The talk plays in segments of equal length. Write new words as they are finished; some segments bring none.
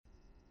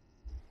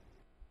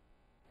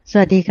ส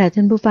วัสดีค่ะท่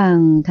านผู้ฟัง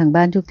ทาง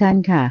บ้านทุกท่าน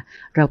ค่ะ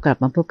เรากลับ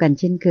มาพบกัน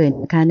เช่นเคย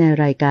นะคะใน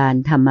รายการ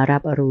ธรรมารั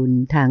บอรุณ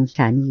ทางส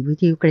ถานีวิ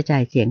ทยุกระจา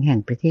ยเสียงแห่ง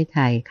ประเทศไท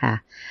ยค่ะ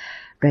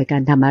รายกา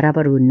รธรรมารับ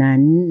อรุณนั้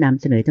นนำ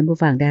เสนอท่านผู้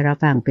ฟังได้รับ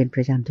ฟังเป็นป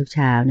ระจำทุกเ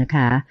ช้านะค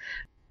ะ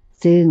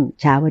ซึ่ง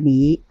เช้าวัน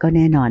นี้ก็แ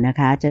น่นอนนะ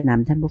คะจะน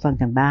ำท่านผู้ฟัง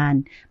ทางบ้าน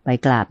ไป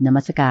กราบน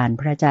มัสการ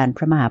พระอาจารย์พ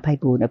ระมหาไพ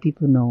บูลย์อภิ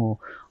ปุโน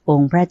อง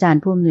ค์พระอาจาร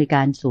ย์ผู้อำนวยก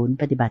ารศูนย์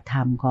ปฏิบัติธร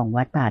รมของ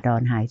วัดป่าดอ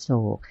นหายโศ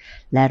ก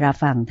และรับ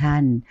ฟังท่า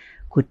น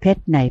ขุดเพช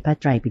รในพระ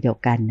ไตรปิฎก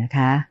กันนะค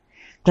ะ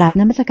กราบ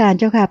นมัสการ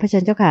เจ้าค่ะพระอาจา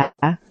รย์เจ้าค่ะ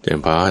เจริญ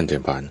พรเจริ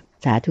ญพร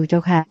สาธุเจ้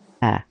าค่ะ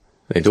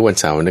ในทุกวัน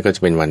เสาร์นี่ก็จ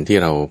ะเป็นวันที่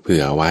เราเผื่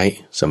อเอาไว้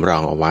สำรอ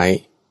งเอาไว้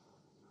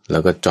แล้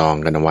วก็จอง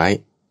กันเอาไว้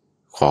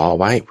ขอเอา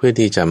ไว้เพื่อ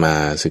ที่จะมา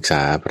ศึกษ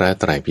าพระ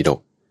ไตรปิฎก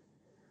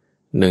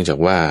เนื่องจาก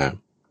ว่า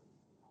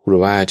ครู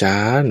บาอาจา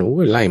รย์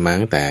ไล่มา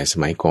ตั้งแต่ส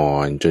มัยก่อ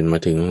นจนมา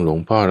ถึงหลวง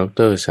พ่อด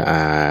ร.สะอ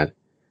าด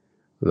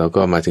แล้ว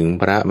ก็มาถึง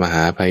พระมห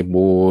าไพ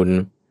บูลย์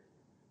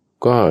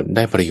ก็ไ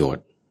ด้ประโยช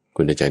น์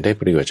คุณใจได้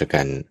ประโยชน์จากก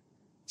าร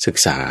ศึก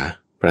ษา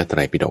พระไตร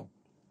ปิฎก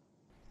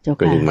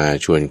ก็จึงมา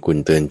ชวนคุณ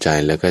เตือนใจ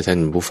แล้วก็ท่าน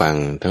ผู้ฟัง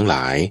ทั้งหล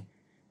าย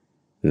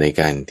ใน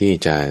การที่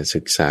จะศึ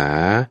กษา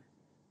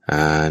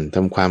อ่านท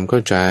ำความเข้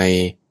าใจ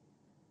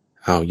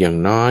เอาอย่าง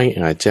น้อย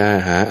อาจจะ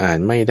หาอ่าน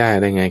ไม่ได้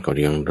ไงก็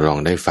ยังลอง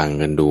ได้ฟัง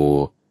กันดู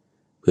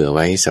เผื่อไ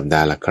ว้สัปด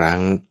าห์ละครั้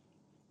ง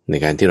ใน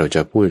การที่เราจ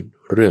ะพูด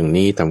เรื่อง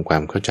นี้ทำควา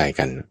มเข้าใจ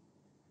กัน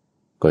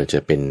ก็จะ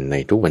เป็นใน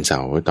ทุกวันเสา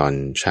ร์ตอน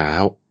เช้า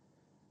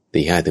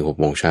 5:00 ถึง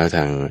 6:00 น.ท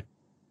าง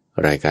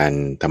รายการ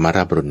ธรรมาร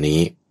าบรุณ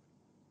นี้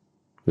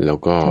แล้ว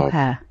ก็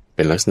เ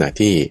ป็นลักษณะ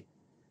ที่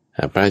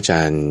พระอาจ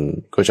ารย์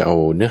ก็จะเอา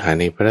เนื้อหา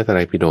ในพระไตร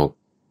ปิฎก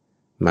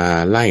มา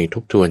ไล่ท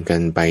บทวนกั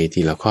นไป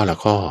ทีละข้อละ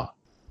ข้อ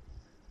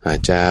อาจ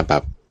จะแบ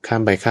บข้า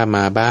มไปข้ามม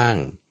าบ้าง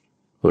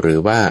หรือ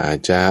ว่าอาจ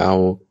จะเอา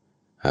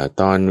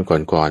ตอน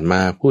ก่อนๆม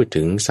าพูด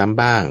ถึงซ้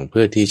ำบ้างเ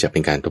พื่อที่จะเป็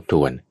นการทบท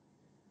วน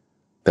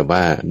แต่ว่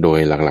าโดย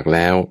หลักๆแ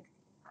ล้ว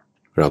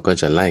เราก็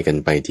จะไล่กัน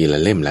ไปทีละ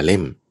เล่มละเล่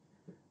ม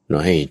เนา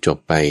ะให้จบ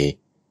ไป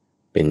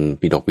เป็น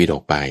ปิฎ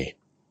กไป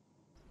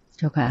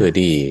เพื่อ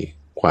ที่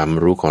ความ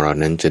รู้ของเรา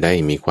นั้นจะได้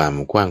มีความ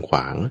กว้างขว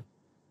าง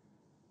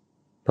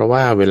เพราะว่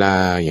าเวลา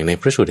อย่างใน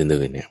พระสูตร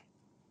อื่นๆเนี่ย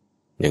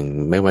อย่าง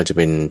ไม่ว่าจะเ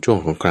ป็นช่วง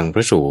ของครั้งพ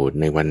ระสูตร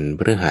ในวันพ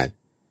ฤหัส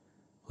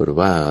หรือ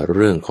ว่าเ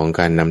รื่องของ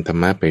การนำธร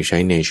รมะไปใช้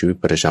ในชีวิต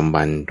ประจำ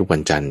วันทุกวั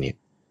นจันทร์เนี่ย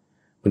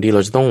บางทีเร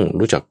าจะต้อง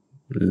รู้จัก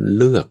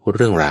เลือกเ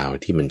รื่องราว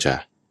ที่มันจะ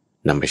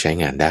นำไปใช้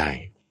งานได้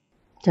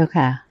เจ้า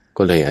ค่ะ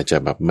ก็เลยอาจจะ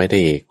แบบไม่ไ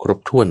ด้ครบ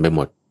ถ้วนไปห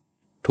มด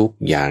ทุก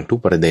อย่างทุก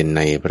ประเด็นใ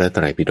นพระไต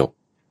รปิฎก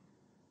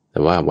แต่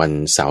ว่าวัน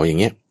เสาร์อย่าง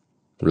เงี้ย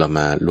เราม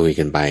าลุย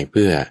กันไปเ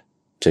พื่อ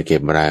จะเก็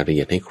บรายละเ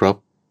อียดให้ครบ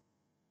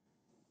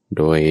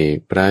โดย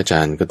พระอาจ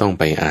ารย์ก็ต้อง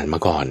ไปอ่านมา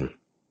ก่อน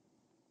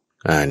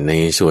อ่านใน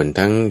ส่วน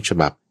ทั้งฉ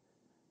บับ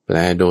แปล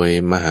โดย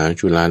มหา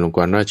จุฬาลงก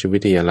รณราชวิ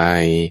ทยาลั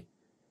ย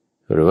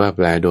หรือว่าแป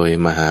ลโดย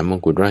มหามง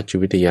กุฎราช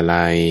วิทยา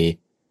ลัย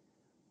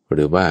ห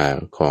รือว่า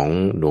ของ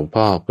หลวง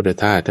พ่อพุทธ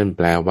ทาสท่านแ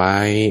ปลไว้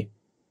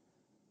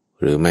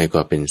หรือไม่ก็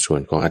เป็นส่ว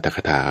นของอรรถก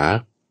ถา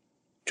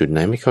จุดไหน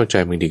ไม่เข้าใจ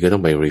บางทีก็ต้อ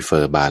งไป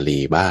refer บาลี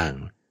บ้าง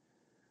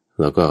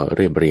แล้วก็เ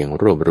รียบเรียง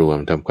รวบรวม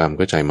ทำความเ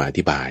ข้าใจมาอ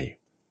ธิบาย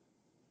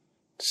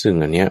ซึ่ง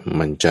อันเนี้ย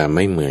มันจะไ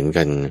ม่เหมือน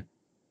กัน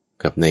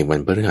กับในวัน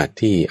พฤหัส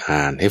ที่อ่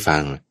านให้ฟั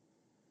ง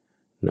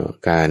เนาะ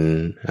การ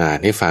อ่าน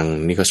ให้ฟัง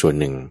นี่ก็ส่วน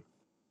หนึ่ง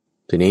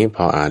ทีนี้พ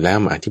ออ่านแล้ว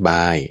มาอธิบ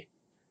าย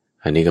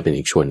อันนี้ก็เป็น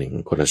อีกส่วนหนึ่ง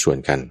คนละส่วน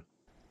กัน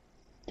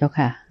เจ้า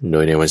ค่ะโด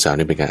ยในวันเสาร์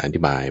นี่เป็นการอธิ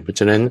บายเพราะฉ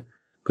ะนั้น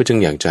ก็จึง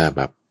อยากจะแ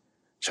บบ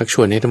ชักช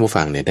วนให้ท่านผู้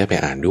ฟังเนี่ยได้ไป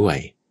อ่านด้วย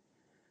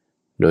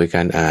โดยก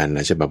ารอ่านอ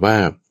าจจะแบบว่า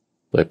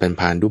เปิด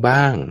ผ่านๆดู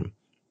บ้าง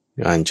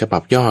อ่านฉบั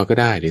บย่อก็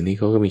ได้เดี๋ยวนี้เ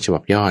ขาก็มีฉบั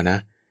บย่อนะ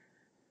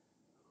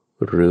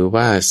หรือ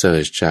ว่าเสิ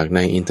ร์ชจากใน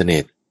อินเทอร์เน็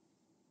ต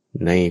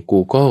ใน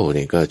Google เ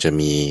นี่ยก็จะ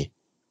มี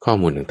ข้อ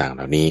มูลต่างๆเห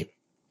ล่านี้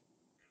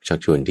ชัก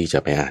ชวนที่จะ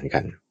ไปอ่านกั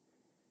น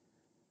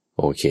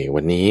โอเค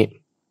วันนี้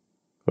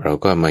เรา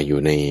ก็มาอยู่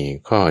ใน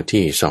ข้อ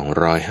ที่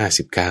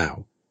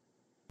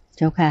259เ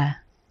จ้าค่ะ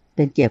เ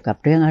ป็นเกี่ยวกับ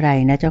เรื่องอะไร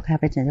นะเจ้าค่ะ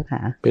พระอาจารย์เจ้าค่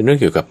ะเป็นเรื่อง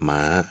เกี่ยวกับม้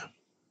า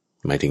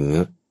หมายถึง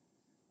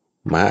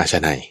ม้าอาช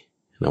นัย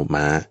เนาะ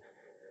ม้า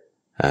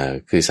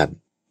คือสัตว์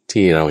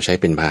ที่เราใช้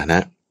เป็นพาหนะ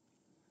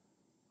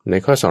ใน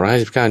ข้อ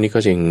259นี้ก็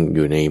จึงอ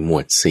ยู่ในหม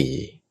วด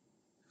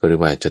4ก็เรีย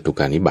กว่าจตุก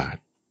านิบาต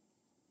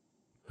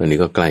อันนี้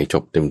ก็ใกล้จ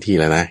บเต็มที่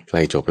แล้วนะใก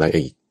ล้จบแล้ว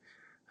อีก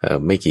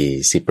ไม่กี่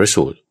10พระ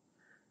สูตร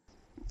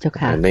เจ้า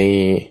ค่ะใน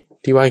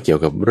ที่ว่าเกี่ยว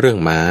กับเรื่อง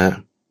ม้า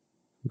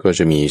ก็จ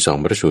ะมี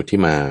2พระสูตรที่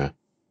มา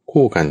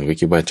คู่กันก็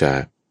คิดว่าจะ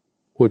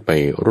พูดไป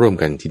ร่วม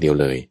กันทีเดียว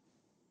เลย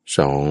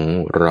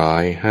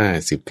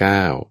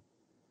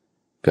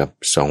259กับ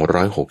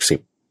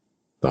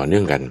260ต่อเนื่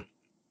องกัน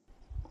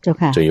เจ้า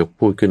ค่ะจะยก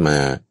พูดขึ้นมา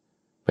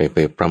ไป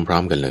พร้อ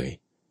มๆกันเลย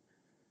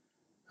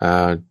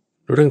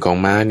เรื่องของ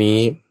ม้านี้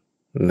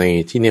ใน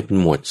ที่นี้เป็น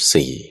หมวด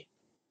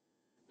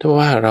4ถ้า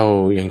ว่าเรา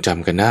ยังจ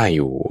ำกันได้อ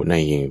ยู่ใน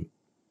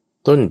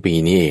ต้นปี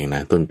นี้เองน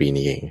ะต้นปี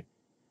นี้เอง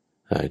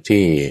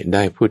ที่ไ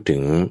ด้พูดถึ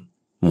ง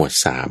หมวด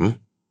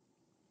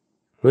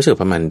3รู้สึก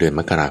ประมาณเดือน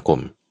มกราคม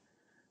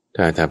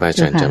ถ้าพระอา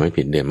จารย์จะไม่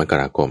ผิดเดือนมก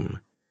ราคม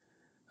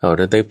เรา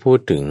ได้พูด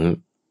ถึง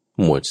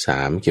หมวด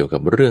3เกี่ยวกั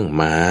บเรื่อง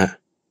ม้า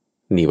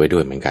นี่ไว้ด้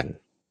วยเหมือนกัน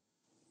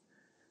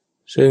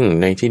ซึ่ง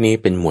ในที่นี้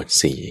เป็นหมวด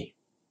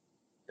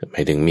4หม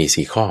ายถึงมี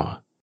4ข้อ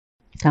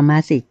ธรรมะ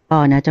4ข้อ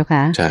นะเจ้าค่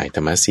ะใช่ธ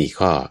รรมะ4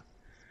ข้อ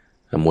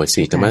หมวด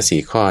4ธรรมะ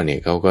4ข้อเนี่ย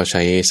เขาก็ใ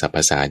ช้ศัพท์ภ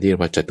าษาที่เรีย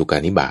กว่าจตุกา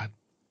รนิบาต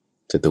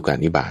จตุการ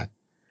นิบาต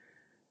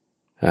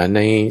ใน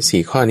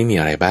4ข้อนี้มี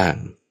อะไรบ้าง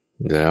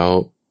แล้ว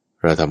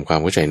เราทำความ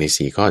เข้าใจใน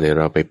4ข้อเดี๋ยว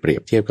เราไปเปรีย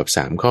บเทียบกับ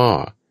3ข้อ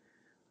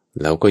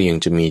แล้วก็ยัง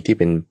จะมีที่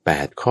เป็น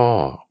8ข้อ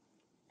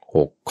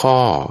6ข้อ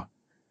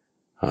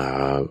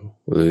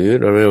หรือ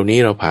เร็วๆนี้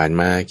เราผ่าน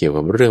มาเกี่ยว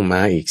กับเรื่องม้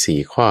าอีก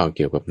4ข้อเ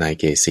กี่ยวกับนาย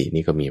เกษี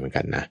นี่ก็มีเหมือน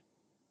กันนะ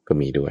ก็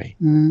มีด้วย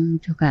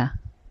เจ้าค่ะ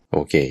โอ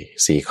เค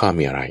4ข้อ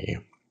มีอะไร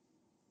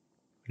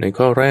ใน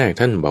ข้อแรก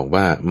ท่านบอก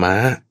ว่าม้า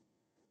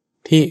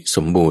ที่ส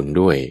มบูรณ์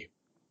ด้วย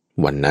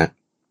วรรณะ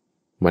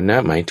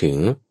หมายถึง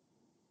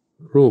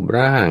รูป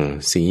ร่าง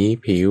สี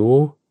ผิว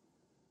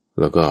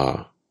แล้วก็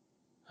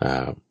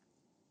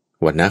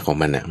วรรณะของ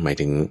มันหมาย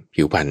ถึง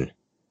ผิวพรรณ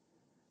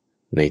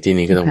ในที่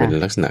นี้ก็ต้องเป็น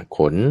ลักษณะข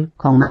น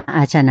ของม้าอ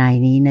าชนัย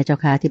นี้นะเจ้า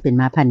ค่ะที่เป็น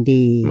ม้าพันธุ์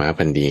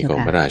ดีของ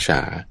พระราชา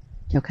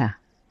เจ้าค่ะ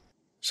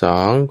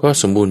2ก็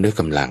สมบูรณ์ด้วย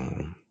กำลั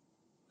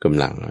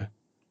ง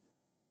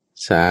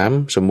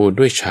3สมบูรณ์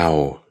ด้วยเชา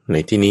ใน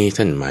ที่นี้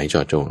ท่านหมายเจ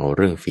าะจงเอาเ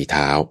รื่องฝีเ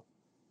ท้า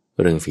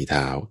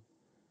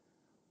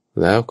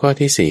แล้วข้อ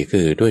ที่4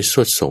คือด้วยส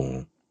วดทร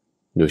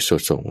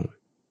ง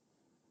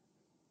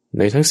ใ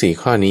นทั้ง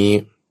4ข้อนี้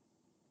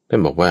ท่าน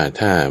บอกว่า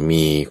ถ้า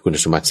มีคุณ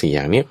สมบัติ4อ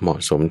ย่างนี้เหมาะ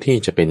สมที่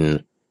จะเป็น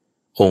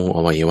องค์อ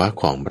วัยวะ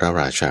ของพระ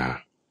ราชา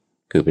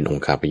คือเป็นอง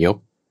ค์คาพยพ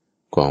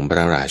ของพร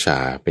ะราชา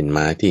เป็น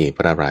ม้าที่พ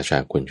ระราชา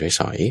ควรใช้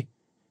สอย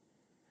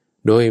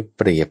โดยเ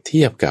ปรียบเ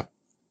ทียบกับ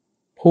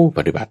ผู้ป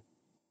ฏิบัติ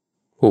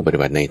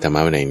ในธรรม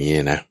ะวินัยนี้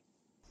นะ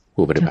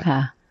ผู้ปฏิบัติ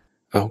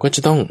ก็จ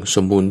ะต้องส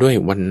มบูรณ์ด้วย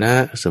วรรณะ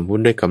สมบูร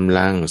ณ์ด้วยกำ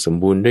ลังสม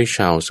บูรณ์ด้วยเช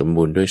าสม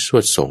บูรณ์ด้วยส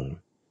วดทรง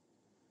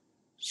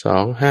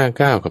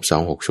259กับ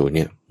260เ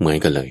นี่ยเหมือน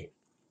กันเลย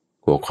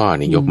หัวข้อ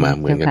นี้ยกมา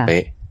เหมือนกันเป๊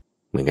ะ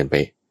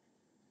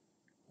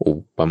อุ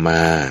ปม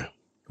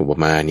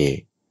านี่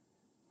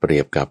เปรี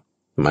ยบกับ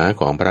ม้า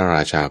ของพระร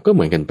าชาก็เห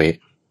มือนกันเป๊ะ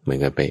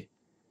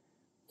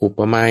อุป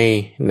มา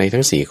ใน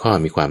ทั้ง4ข้อ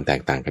มีความแต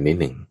กต่างกันนิด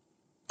หนึ่ง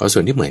เอาส่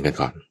วนที่เหมือนกัน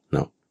ก่อนเน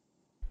าะ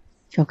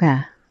เจ้าค่ะ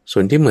ส่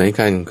วนที่เหมือน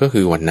กันก็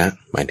คือวรรณะ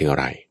หมายถึงอะ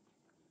ไร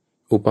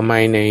อุปมา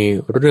ใน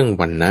เรื่อง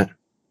วรรณะ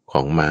ข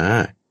องม้า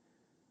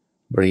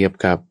เปรียบ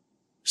กับ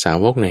สา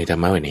วกในธร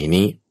รมะวินัย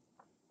นี้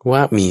ว่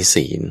ามี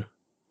ศีล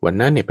วรร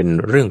ณะเนี่ยเป็น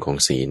เรื่องของ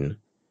ศีล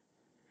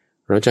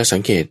เราจะสั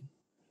งเกต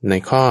ใน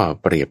ข้อ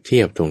เปรียบเที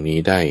ยบตรงนี้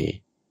ได้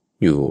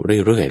อยู่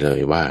เรื่อยๆเล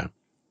ยว่า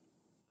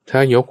ถ้า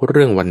ยกเ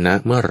รื่องวรรณะ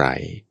เมื่อไหร่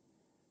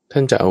ท่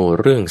านจะเอา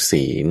เรื่อง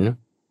ศีล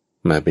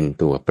มาเป็น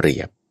ตัวเปรี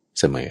ยบ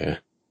เสมอ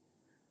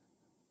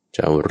จ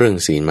ะเอาเรื่อง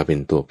ศีลมาเป็น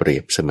ตัวเปรีย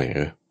บเสมอ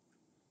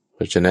เพ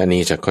ราะฉะนั้น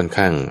นี้จะค่อน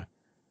ข้าง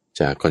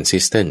จะ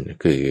consistent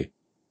คือ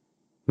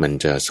มัน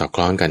จะสอดค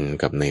ล้องกัน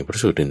กับในพระ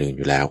สูตรอื่นๆอ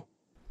ยู่แล้ว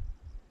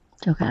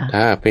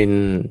ถ้าเป็น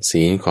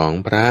ศีลของ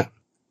พระ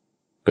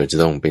ก็จะ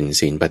ต้องเป็น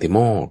ศีลปาติโม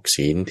กข์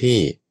ศีลที่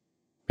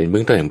เป็นเบื้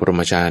องต้นแห่งพรห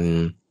มจรรย์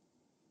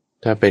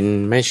ถ้าเป็น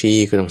แม่ชี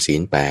ก็ต้องศี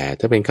ล8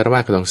ถ้าเป็นฆราวา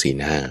สก็ต้องศีล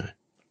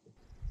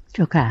5เ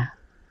จ้าค่ะ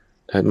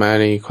ถัดมา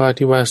ในข้อ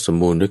ที่ว่าสม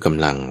บูรณ์ด้วยก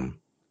ำลัง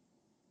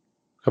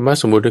คำว่า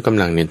สมบูรณ์ด้วยก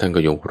ำลังเนี่ยท่าน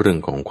ก็ยกเรื่อง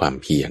ของความ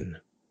เพียร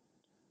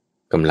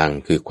กำลัง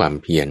คือความ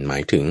เพียรหมา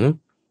ยถึง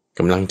ก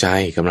ำลังใจ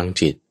กำลัง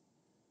จิต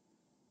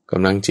ก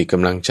ำลั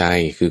งใจ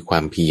คือควา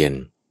มเพียร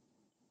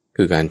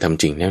คือการท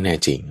ำจริงแน่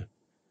จริง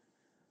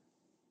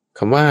ค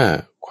ำว่า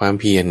ความ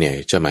เพียรเนี่ย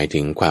จะหมายถึ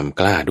งความ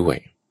กล้าด้วย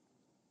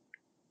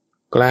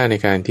กล้าใน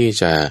การที่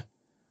จะ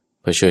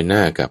เผชิญหน้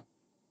ากับ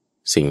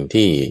สิ่ง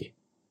ที่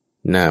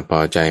น่าพอ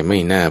ใจไม่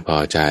น่าพอ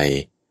ใจ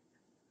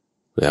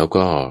แล้ว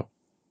ก็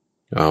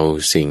เอา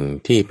สิ่ง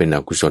ที่เป็นอ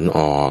กุศลอ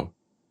อก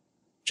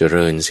เจ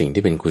ริญสิ่ง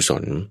ที่เป็นกุศ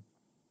ล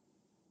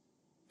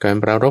การ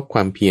ปรารภคว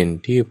ามเพียร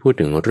ที่พูด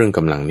ถึงเรื่องก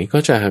ำลังนี้ก็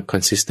จะ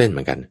consistent เห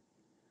มือนกัน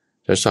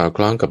จะสอดค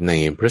ล้องกับใน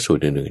พระสูต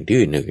รอื่นๆที่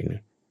อื่น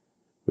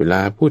ๆเวลา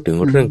พูดถึง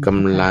เรื่องก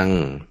ำลัง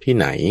ที่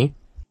ไหน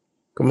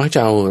ก็มักจะ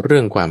เอาเรื่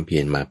องความเพี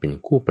ยรมาเป็น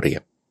คู่เปรีย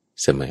บ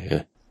เสมอ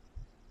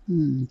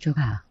เจ้า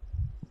ค่ะ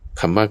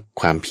คำว่า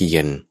ความเพีย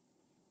ร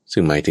ซึ่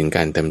งหมายถึงก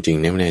ารทำจริง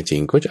แน่จริ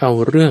งก็จะเอา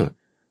เรื่อง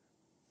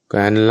ก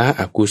ารละ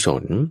อกุศ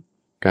ล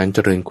การเจ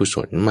ริญกุศ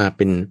ลมาเ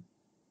ป็น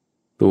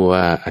ตัว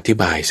อธิ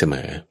บายเสม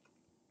อ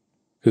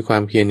คือควา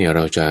มเพียรเนี่ยเ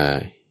ราจะ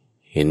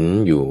เห็น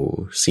อยู่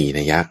4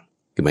นัยยะ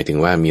คือหมายถึง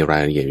ว่ามีรา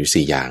ยละเอียดอ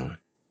ยู่4อย่าง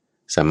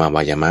สัมมาว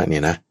ายามะเนี่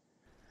ยนะ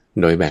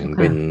โดยแบ่ง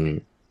เป็น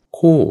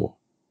คู่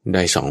ไ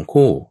ด้2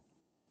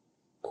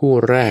คู่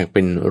แรกเ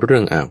ป็นเรื่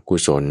องอกุ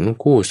ศล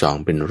คู่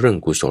2เป็นเรื่อง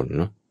กุศล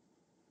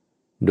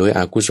โดยอ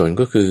กุศล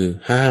ก็คือ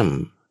ห้าม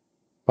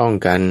ป้อง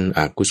กันอ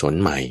กุศล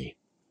ใหม่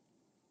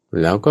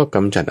แล้วก็ก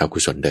ำจัดอกุ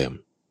ศลเดิม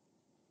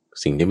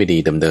สิ่งที่ไม่ดี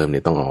เดิมๆเนี่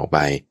ยต้องออกไป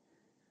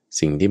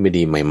สิ่งที่ไม่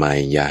ดีใหม่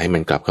ๆอย่าให้มั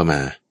นกลับเข้าม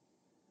า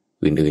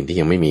อื่นๆที่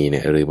ยังไม่มีเ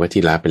นี่ยหรือว่า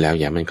ที่ละไปแล้ว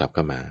อย่าให้มันกลับเ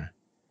ข้ามา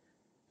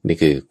นี่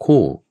คือ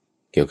คู่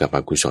เกี่ยวกับอ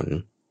กุศล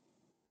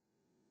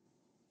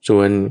ส่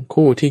วน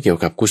คู่ที่เกี่ยว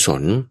กับกุศ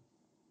ล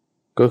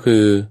ก็คื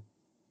อ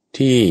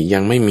ที่ยั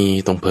งไม่มี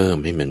ต้องเพิ่ม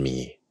ให้มันมี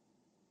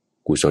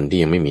กุศลที่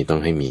ยังไม่มีต้อ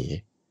งให้มี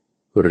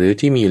หรือ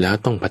ที่มีแล้ว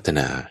ต้องพัฒ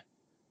นา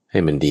ให้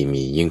มันดี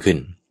มียิ่งขึ้น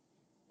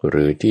ห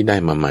รือที่ได้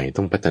มาใหม่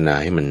ต้องพัฒนา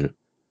ให้มัน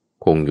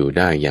คงอยู่ไ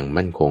ด้อย่าง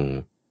มั่นคง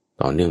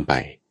ต่อเนื่องไป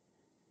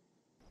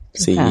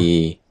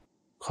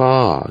4ข้อ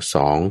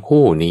2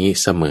คู่นี้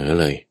เสมอ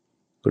เลย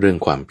เรื่อง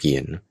ความเพีย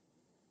ร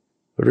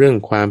เรื่อง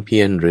ความเพี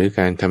ยรหรือก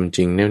ารทำจ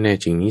ริงแน่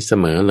ๆจริงนี้เส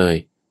มอเลย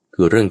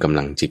คือเรื่องกำ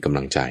ลังจิตกำ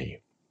ลังใจ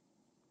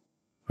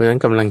เพราะฉะนั้น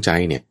กำลังใจ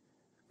เนี่ย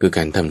คือก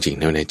ารทำจริง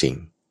แน่ๆจริง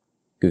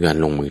คือการ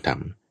ลงมือท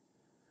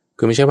ำ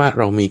คือไม่ใช่ว่า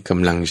เรามีก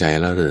ำลังใจ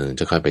แล้วเรา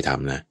จะค่อยไปท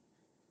ำนะ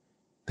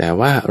แต่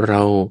ว่าเร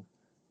า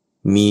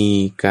มี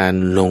การ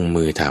ลง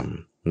มือท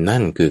ำนั่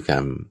นคือกา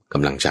รก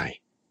ำลังใจ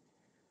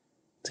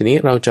ทีนี้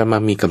เราจะมา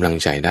มีกำลัง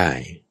ใจได้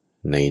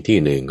ในที่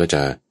หนึ่งก็จ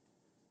ะ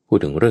พูด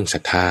ถึงเรื่องศรั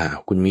ทธา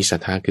คุณมีศรัท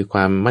ธาคือคว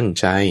ามมั่น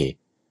ใจ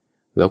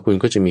แล้วคุณ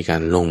ก็จะมีกา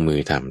รลงมือ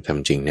ท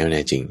ำจริงแ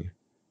น่จริง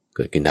เ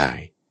กิดขึ้นได้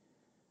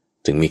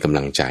ถึงมีกำ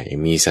ลังใจ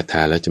มีศรัทธ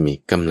าแล้วจะมี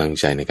กำลัง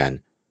ใจในการ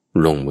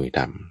ลงมือท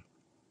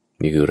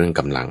ำนี่คือเรื่อง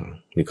กำลัง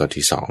นี่ข้อ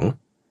ที่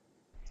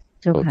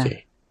2โอเค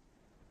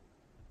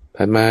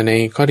ถัดมาใน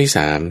ข้อที่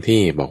3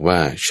ที่บอกว่า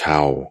ชา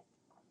ว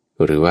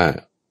หรือว่า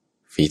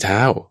ฝีเท้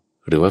า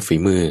หรือว่าฝี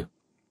มือ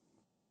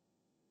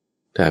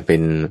ถ้าเป็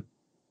น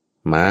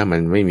ม้ามั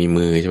นไม่มี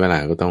มือใช่ไหมล่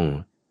ะก็ต้อง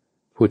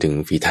พูดถึง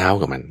ฝีเท้า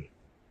กับมัน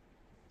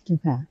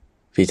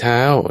ฝีเท้า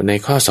ใน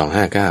ข้อ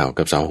259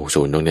กับ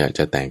260ตรงเนี้ยจ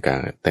ะแตก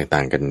ต่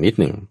างกันนิด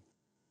หนึ่ง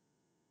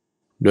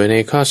โดยใน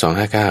ข้อ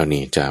259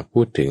นี่จะพู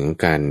ดถึง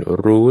การ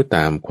รู้ต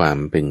ามความ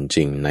เป็นจ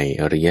ริงใน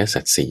อริย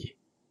สัจสี่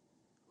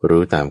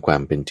รู้ตามควา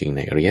มเป็นจริงใ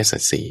นอริยสั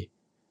จสี่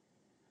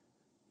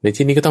ใน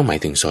ที่นี้ก็ต้องหมาย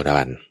ถึงโสดา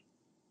บัน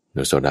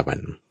โสดาบัน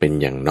เป็น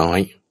อย่างน้อย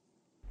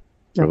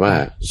เพราะว่า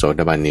โส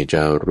ดาบันนี่จ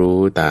ะรู้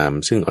ตาม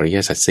ซึ่งอริย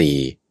สัจสี่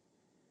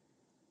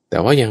แต่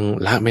ว่ายัง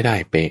ละไม่ได้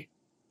เป๊ะ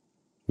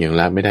ยัง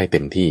ละไม่ได้เต็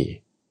มที่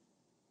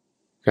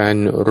การ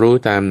รู้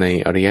ตามใน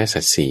อริยสั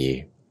จสี่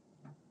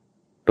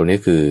ตรงนี้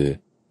คือ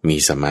มี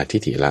สัมมาทิฏ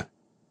ฐิละ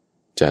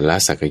จะละ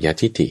สักกาย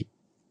ทิฏฐิ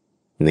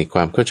ในคว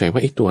ามเข้าใจว่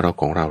าไอ้ตัวเรา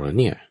ของเราเหรอ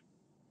เนี่ย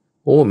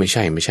โอ้ไม่ใ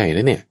ช่แ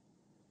ล้วเนี่ย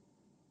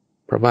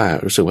เพราะว่า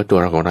รู้สึกว่าตัว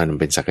เราของเรา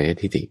เป็นสักกาย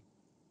ทิฏฐิ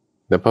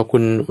แต่พอคุ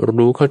ณ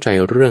รู้เข้าใจ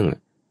เรื่อง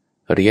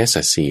อริยสั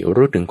จสี่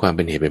รู้ถึงความเ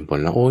ป็นเหตุเป็นผล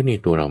แล้วโอ้นี่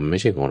ตัวเราไม่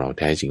ใช่ของเราแ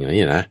ท้จริงนะเ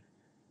นี่ยนะ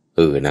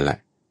นั่นแหละ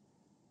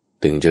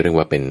ถึงจะเรียก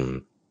ว่าเป็น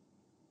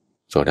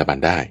โสดาบัน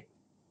ได้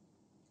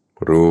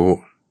รู้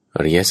อ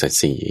ริยสัจ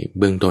สี่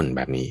เบื้องต้นแ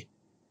บบนี้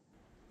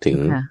ถึง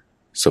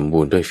สม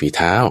บูรณ์ด้วยฝีเ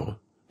ท้า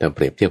ถ้าเป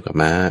รียบเทียบกับ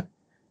ม้า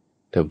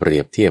ถ้าเปรี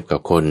ยบเทียบกับ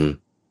คน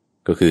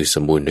ก็คือส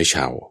มบูรณ์ด้วยช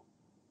าว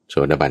โส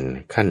ดาบัน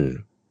ขั้น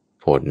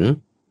ผล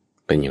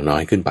เป็นอย่างน้อ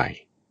ยขึ้นไป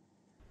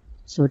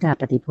โสดา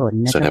ปัตติผล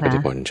นะ โสดาปัตติ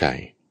ผลใช่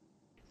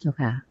เจ้า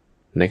ค่ะ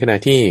ในขณะ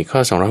ที่ข้อ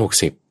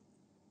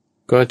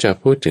260ก็จะ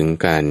พูดถึง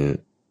การ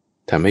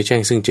ทำให้แจ้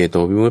งซึ่งเจโต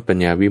วิมุตติปัญ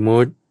ญาวิมุ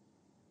ตติ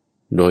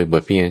โดยบ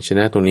ทเพียรชน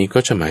ะตรงนี้ก็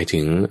จะหมายถึ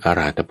งอร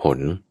หัตผ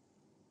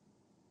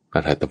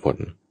ล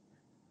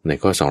ใน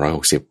ข้อ260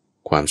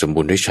ความสม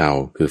บูรณ์ด้วยชาว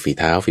คือฝี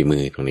เท้าฝีมื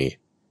อตรงนี้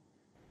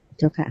เ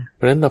จ้าค่ะเพ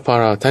ราะฉะนั้นพอ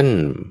เราท่าน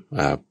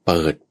เ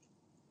ปิด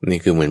นี่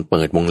คือเหมือนเ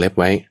ปิดวงเล็บ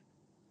ไว้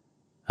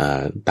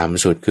ต่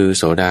ำสุดคือ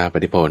โสดาปั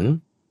ตติผล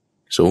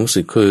สูงสุ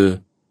ดคือ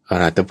อ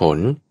รหัตผล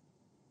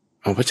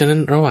เพราะฉะนั้น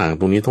ระหว่าง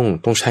ตรงนี้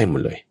ต้องใช่หม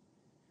ดเลย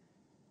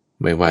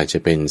ไม่ว่าจะ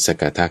เป็นส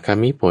กทาคา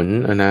มิผล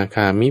อนาค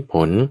ามิผ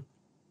ล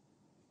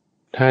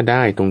ถ้าไ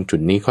ด้ตรงจุด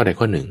นี้ข้อใด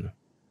ข้อหนึ่ง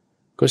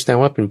ก็แสดง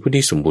ว่าเป็นผู้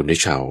ที่สมบูรณ์ด้ว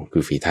ยชาวคื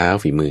อฝีเท้า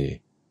ฝีมือ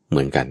เห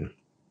มือนกัน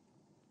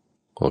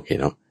โอเค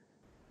เนาะ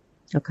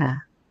เจ้าค่ะ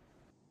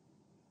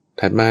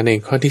ถัดมาใน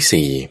ข้อ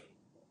ที่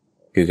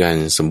4คือการ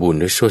สมบูรณ์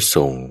ด้วยโสตท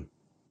รง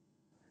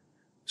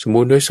สม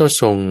บูรณ์ด้วยโสต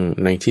ทรง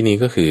ในที่นี้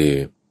ก็คือ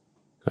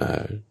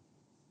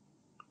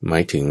หมา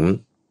ยถึง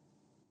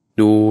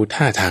ดู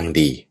ท่าทาง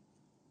ดี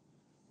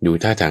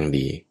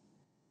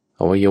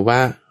อวัยวะ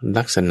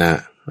ลักษณะ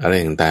อะไร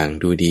ต่าง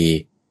ๆดูดี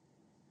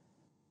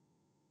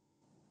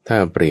ถ้า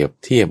เปรียบ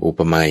เทียบอุป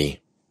มา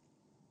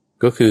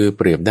ก็คือเ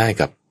ปรียบได้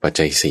กับปัจ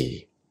จัย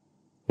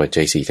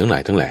4ทั้งหลา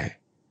ยทั้งแหล่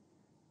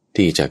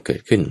ที่จะเกิ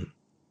ดขึ้น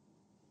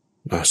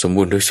สม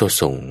บูรณ์ด้วยโสต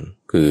ทรง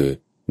คือ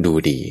ดู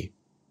ดี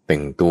แต่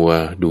งตัว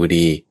ดู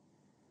ดี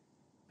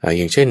อ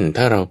ย่างเช่น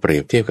ถ้าเราเปรี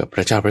ยบเทียบกับพ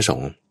ระเจ้าพระสง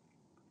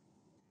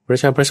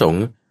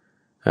ฆ์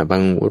บา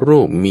งรู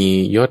ปมี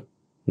ยศ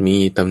มี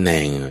ตำแห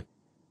น่ง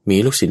มี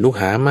ลูกศิษย์ลูก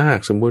หามาก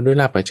สมบูรณ์ด้วย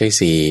ลาภปัจจัย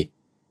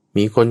4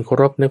มีคนเคา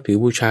รพนับถือ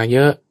บูชาเย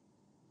อะ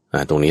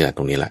ตรงนี้แห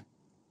ละ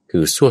คื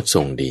อสวดท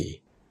รงดี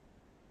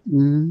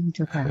เ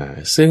จ้าค่ะ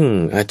ซึ่ง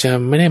อาจจะ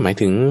ไม่ได้หมาย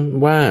ถึง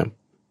ว่า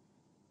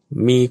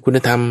มีคุณ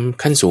ธรรม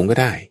ขั้นสูงก็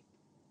ได้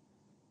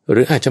ห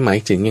รืออาจจะหมาย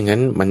ถึงอย่างนั้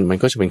นมัน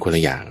ก็จะเป็นคนล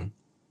ะอย่าง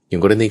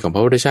กรณีของพร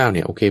ะพุทธเจ้าเ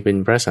นี่ยโอเคเป็น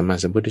พระสัมมา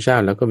สัมพุทธเจ้า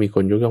แล้วก็มีค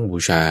นยกย่องบู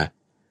ชา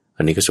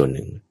อันนี้ก็ส่วนห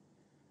นึ่ง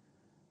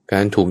กา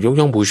รถูกยก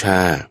ย่องบูชา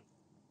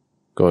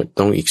ก็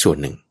ต้องอีกส่วน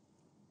หนึ่ง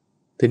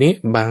ทีนี้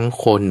บาง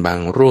คนบาง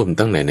รูป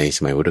ตั้งแต่ในส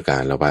มัยพุทธกา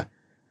ลแล้วว่า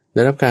ไ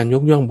ด้รับการย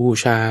กย่องบู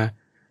ชา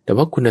แต่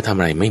ว่าคุณธรรม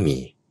อะไรไม่มี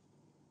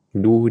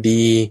ดู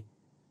ดี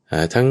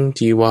ทั้ง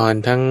จีวร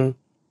ทั้ง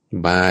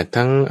บาท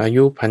ทั้งอา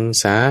ยุพรร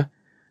ษา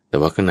แต่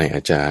ว่าข้างในอ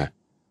าจจะ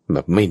แบ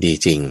บไม่ดี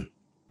จริง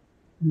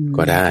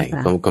ก็ได้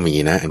ก็มี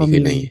นะอันนี้คื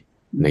อ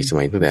ในส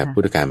มัยตั้งแต่พุ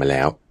ทธกาลมาแ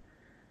ล้ว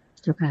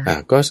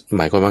ก็ห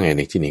มายความว่าไงใ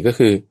นที่นี้ก็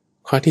คือ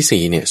ข้อ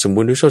ที่4เนี่ยสมบู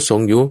รณ์ด้วยโสทร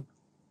งอยู่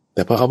แ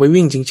ต่พอเอาไป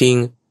วิ่งจริง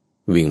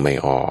ๆวิ่งไม่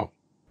ออก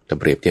จะ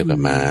เปรียบเทียบกับ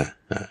ม้า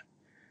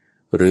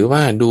หรือว่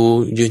าดู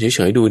ยืนเฉ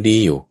ยๆดูดี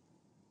อยู่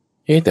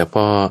แต่พ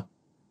อ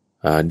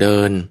เดิ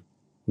น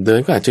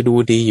ก็อาจจะดู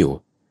ดีอยู่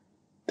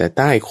แต่ใ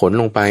ต้ขน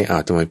ลงไป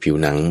ทำไมผิว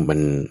หนังมัน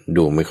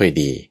ดูไม่ค่อย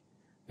ดี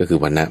ก็คือ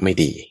วรรณะไม่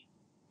ดี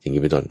อย่าง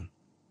นี้เป็นต้น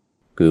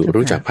คือ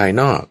รู้จักภาย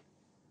นอก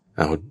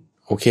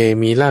โอเค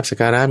มีลาภสัก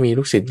การะมี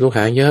ลูกศิษย์ลูกห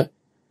าเยอะ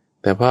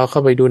แต่พอเข้า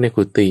ไปดูใน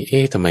กุฏิ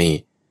ทำไม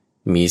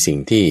มีสิ่ง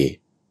ที่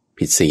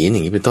ผิดศีลอย่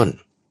างนี้เป็นต้น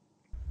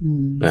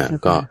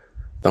ก็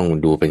ต้อง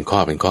ดูเป็นข้อ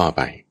ไ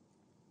ป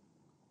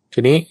ที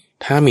นี้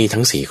ถ้ามี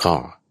ทั้ง4ข้อ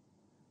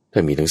ถ้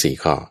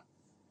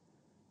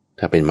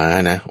าเป็นม้า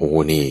นะโอ้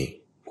นี่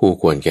คู่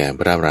ควรแก่พ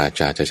ระรา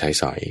ชาจะใช้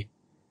สอย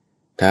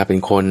ถ้าเป็น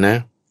คนนะ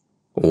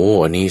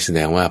อันนี้แสด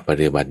งว่าป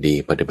ฏิบัติดี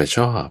ปฏิบัติช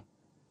อบ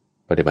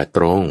ปฏิบัติต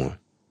รง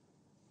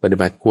ปฏิ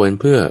บัติควร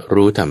เพื่อ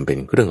รู้ธรรมเป็น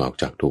เครื่องออก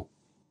จากทุกข์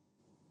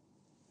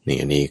นี่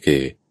อันนี้คื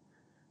อ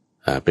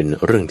เป็น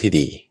เรื่องที่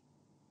ดี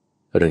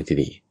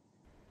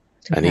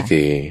อันนี้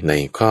คือใน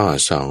ข้อ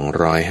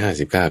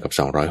259กับ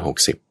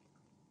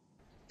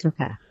260เจ้า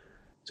ค่ะ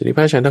ทีนี้พ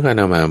ระอาจารย์ต้องการ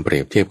เอามาเปรี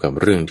ยบเทียบกับ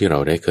เรื่องที่เรา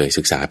ได้เคย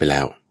ศึกษาไปแล้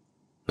ว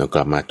เราก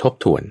ลับมาทบ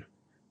ทวน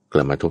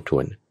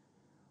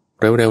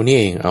เร็วๆนี่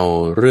เองเอา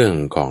เรื่อง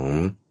ของ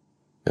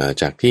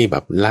จากที่แบ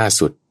บล่า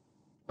สุด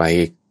ไป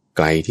ไ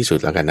กลที่สุด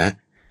แล้วกันนะ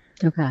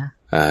เจ้าค่ะ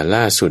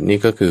ล่าสุดนี่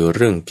ก็คือเ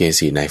รื่องเก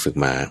ษีนายฝึก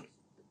มา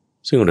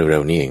ซึ่งเร็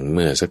วๆนี้เองเ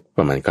มื่อสักป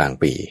ระมาณกลาง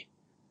ปี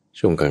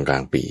ช่วงกลา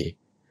งปี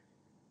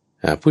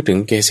พูดถึง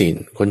เกษี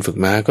คนฝึก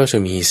ม้าก็จะ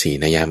มี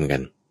4นัยยะเหมือนกั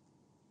น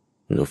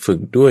ฝึก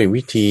ด้วย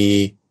วิธี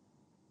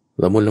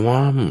ละมุนละ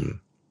ม่อม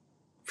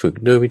ฝึก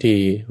ด้วยวิธี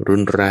รุ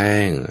นแร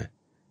ง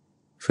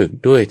ฝึก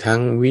ด้วยทั้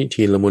งวิ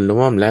ธีละมุนละ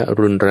ม่อมและ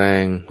รุนแร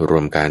งร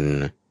วมกัน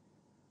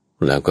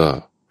แล้วก็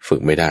ฝึ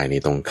กไม่ได้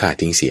นี่ต้องฆ่า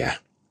ทิ้งเสีย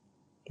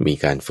มี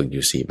การฝึกอ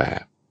ยู่4แบ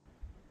บ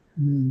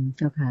เ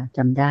จ้าค่ะจ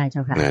ำได้เจ้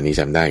าค่ะนี่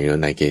จำได้อยู่แล้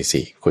วนายเก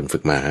ษีคนฝึ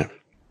กม้า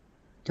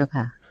เจ้า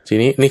ค่ะที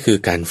นี้นี่คือ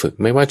การฝึก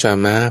ไม่ว่าจะ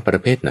ม้าปร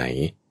ะเภทไหน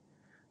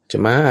จะ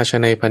ม้าอาช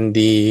นัยพันธุ์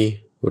ดี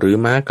หรือ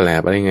ม้าแกล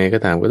บอะไรไงก็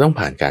ตามก็ต้อง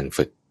ผ่านการ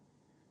ฝึก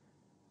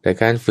แต่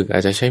การฝึกอา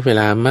จจะใช้เว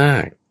ลามา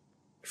ก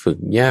ฝึก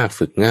ยาก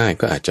ฝึกง่าย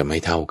ก็อาจจะไม่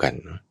เท่ากัน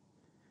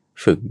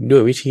ฝึกด้ว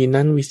ยวิธี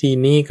นั้นวิธี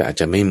นี้ก็อาจ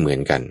จะไม่เหมือน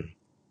กัน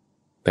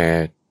แต่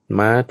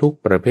ม้าทุก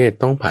ประเภท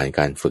ต้องผ่าน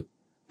การฝึก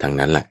ทั้ง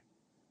นั้นแหละ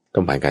ต้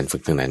องผ่านการฝึ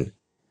กทั้งนั้น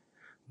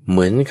เห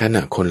มือนกัน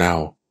คนเร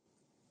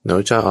า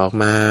จะออก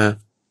มา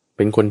เ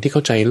ป็นคนที่เข้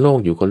าใจโลก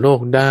อยู่กับโลก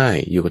ได้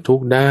อยู่กับทุก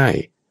ข์ได้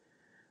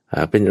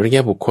เป็นอริย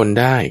บุคคล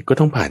ได้ก็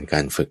ต้องผ่านกา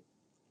รฝึก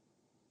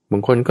บา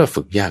งคนก็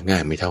ฝึกยากง่า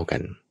ยไม่เท่ากั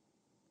น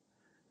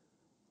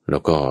แล้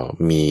วก็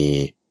มี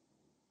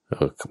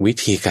วิ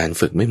ธีการ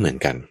ฝึกไม่เหมือน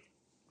กัน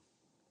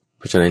เ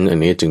พราะฉะนั้นอัน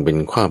นี้จึงเป็น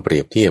ข้อเปรี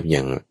ยบเทียบอย่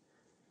าง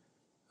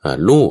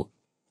ลูก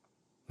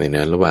ใน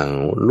ระหว่าง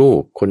ลู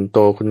กคนโต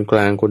คนกล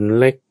างคน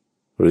เล็ก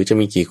หรือจะ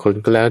มีกี่คน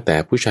ก็แล้วแต่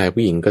ผู้ชาย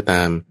ผู้หญิงก็ต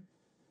าม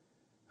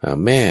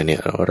แม่เนี่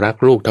ยรัก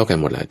ลูกเท่ากัน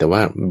หมดแหละแต่ว่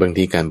าบาง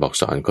ทีการบอก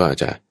สอนก็อาจ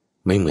จะ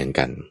ไม่เหมือน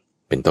กัน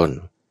เป็นต้น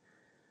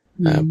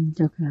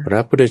พร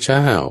ะพุทธเจ้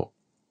า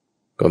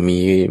ก็มี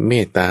เม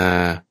ตตา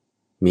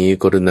มี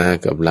กรุณา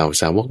กับเหล่า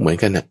สาวกเหมือน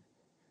กันนะ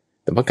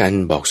แต่ว่าการ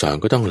บอกสอน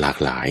ก็ต้องหลาก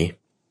หลาย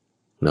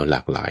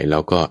แล้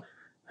วก็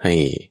ให้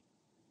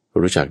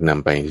รู้จักน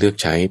ำไปเลือก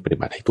ใช้ปฏิ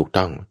บัติให้ถูก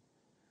ต้อง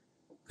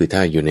คือถ้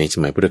าอยู่ในส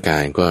มัยพุทธกา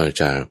ลก็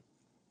จะ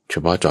เฉ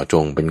พาะเจาะจ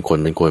งเป็นคน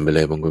ไปเล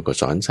ยบางคนก็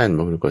สอนสั้นบ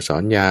างคนก็สอ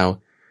นยาว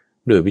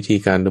ด้วยวิธี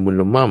การละมุน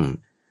ละม่อม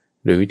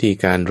โดยวิธี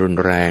การรุน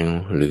แรง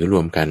หรือร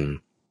วมกัน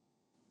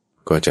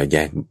ก็จะแย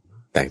ก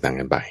แตกต่าง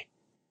กันไป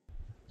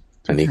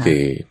อันนี้คื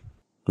อ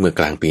เมื่อ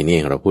กลางปีนี้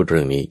เราพูดเ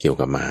รื่องนี้เกี่ยว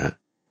กับม้า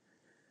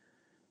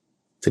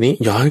ทีนี้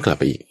ย้อนกลับ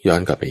ไปอี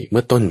กเ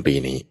มื่อต้นปี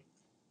นี้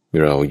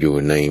เราอยู่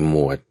ในหม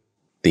วด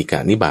ติกา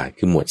นิบาต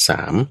คือหมวด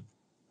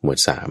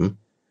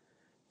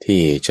3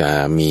ที่จะ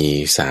มี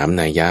3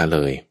นัยยะเล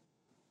ย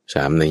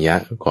3นัยยะ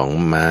ของ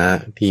ม้า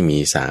ที่มี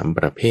3ป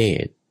ระเภ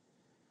ท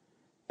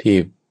ที่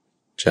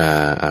จะ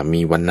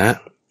มีวรรณะ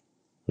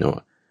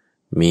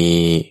มี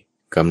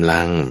กำ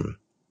ลัง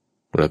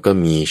แล้วก็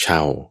มีเช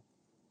า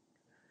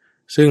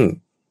ซึ่ง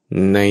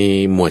ใน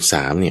หมวด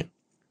3เนี่ย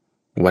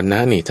วรรณะ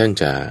นี่ท่าน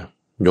จะ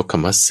ยกค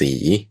ำว่าสี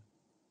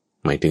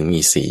หมายถึงมี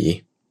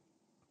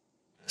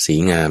สี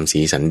งามสี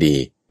สันดี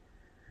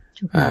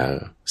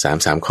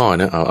สามข้อ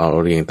นะเอา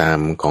เรียงตาม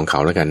ของเขา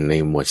แล้วกันใน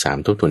หมวด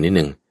3ทบทวนนิด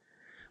นึง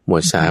หมว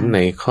ด3ใน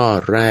ข้อ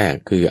แรก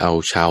คือเอา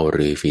เชาห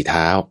รือฝีเ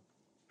ท้า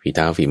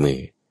ฝีมื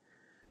อ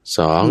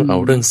2เอา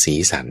เรื่องสี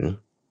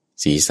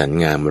สัน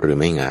งามหรือ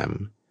ไม่งาม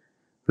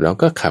แล้ว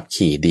ก็ขับ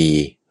ขี่ดี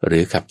หรื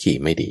อขับขี่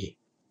ไม่ดี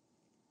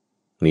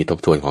นี่ทบ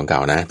ทวนของเก่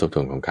านะทบท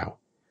วนของเก่า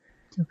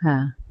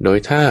โดย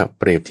ถ้า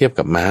เปรียบเทียบ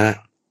กับม้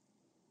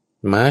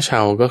าเช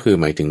าก็คือ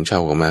หมายถึงเชา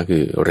ของม้าคื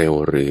อเร็ว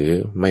หรือ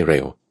ไม่เร็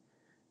ว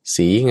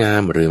สีงา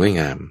มหรือไม่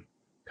งาม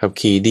ขับ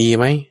ขี่ดี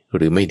ไหมห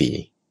รือไม่ดี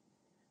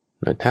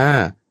แล้วถ้า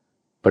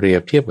เปรีย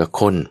บเทียบกับ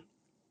ค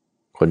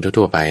น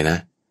ทั่วๆไปนะ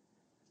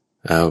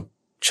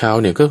ชาว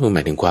เนี่ยก็คือหม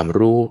ายถึงความ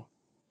รู้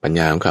ปัญญ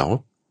าของเขา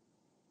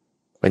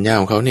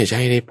เนี่ยจะ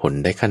ให้ได้ผล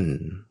ได้ขั้น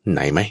ไห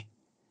นไหม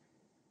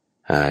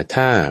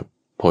ถ้า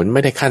ผลไ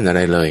ม่ได้ขั้นอะไ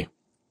รเลย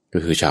ก็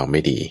คือชาวไ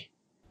ม่ดี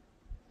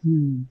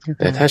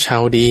แต่ถ้าชา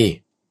วดี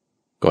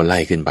ก็ไล่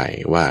ขึ้นไป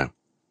ว่า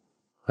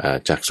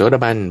จากโสดา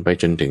บันไป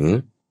จนถึง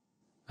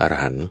อร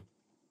หันต์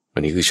อั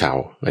นนี้คือชาว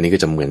อันนี้ก็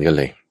จะเหมือนกัน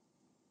เลย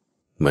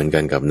เหมือนกั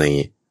นกับใน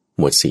ห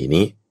มวดสี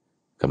นี้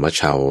คำว่า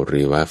ชาวห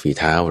รือว่าฝี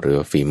เท้าหรือ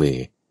ว่าฝีมือ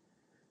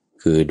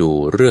คือดู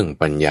เรื่อง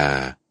ปัญญา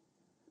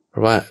เพร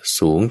าะว่า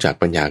สูงจาก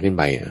ปัญญาขึ้น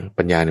ไป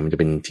ปัญญาเนี่ยมันจะ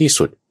เป็นที่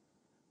สุด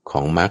ข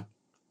องมรรค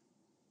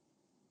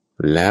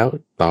แล้ว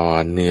ต่อ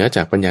เหนือจ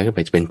ากปัญญาขึ้นไป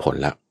จะเป็นผล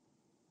ละ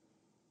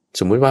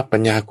สมมุติว่าปั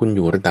ญญาคุณอ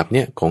ยู่ระดับเ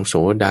นี้ยของโส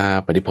ดา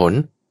ปัตติผล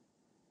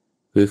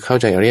คือเข้า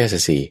ใจอริยสั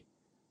จสี่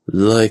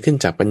เลยขึ้น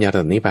จากปัญญาระ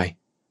ดับนี้ไป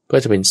ก็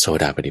จะเป็นโส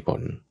ดาปัตติผ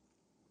ล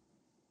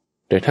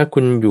แต่ถ้าคุ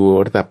ณอยู่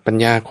ระดับปัญ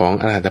ญาของ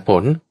อรหัตผ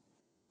ล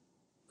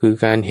คือ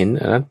การเห็น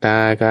อนัตตา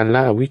การล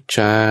ะอวิชช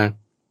า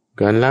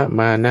การละ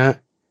มานะ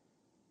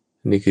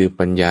นี่คือ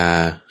ปัญญา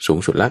สูง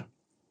สุดละ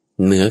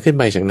เหนือขึ้น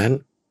ไปจากนั้น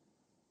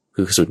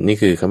คือสุดนี่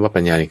คือคำว่า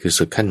ปัญญานี่คือ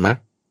สุดขั้นมรรค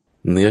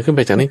เหนือขึ้นไป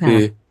จากนั้นคื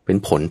อเป็น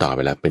ผลต่อไป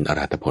แล้วเป็นอร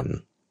หัตผล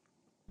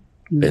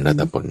เป็นอรหั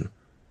ตผล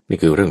นี่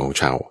คือเรื่องของ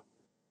ชาว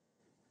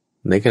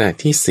ในขณะ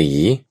ที่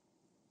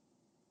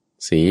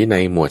สีใน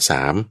หมวด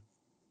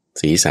3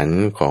สีสัน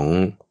ของ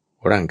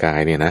ร่างกาย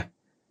เนี่ยนะ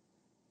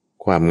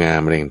ความงา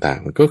มอะไรต่า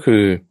งๆก็คื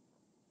อ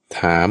ถ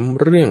าม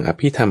เรื่องอ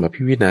ภิธรรมอ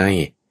ภิวินัย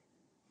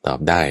ตอบ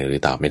ได้หรือ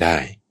ตอบไม่ได้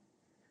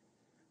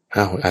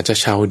อาจจะ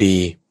ชาวดี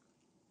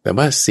แต่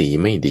ว่าสี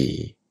ไม่ดี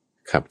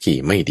ขับขี่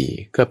ไม่ดี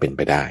ก็เป็นไ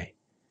ปได้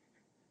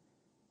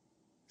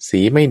สี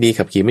ไม่ดี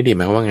ขับขี่ไม่ดีห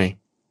มายความว่าไง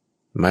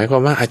หมายควา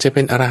มว่าอาจจะเ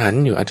ป็นอรหัน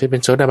ต์อยู่อาจจะเป็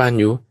นโสดาบัน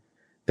อยู่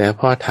แต่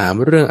พอถาม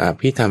เรื่องอ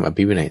ภิธรรมอ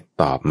ภิวินัย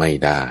ตอบไม่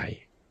ได้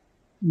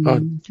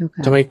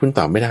ทำไมคุณต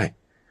อบไม่ได้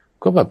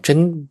ก็แบบฉัน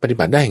ปฏิ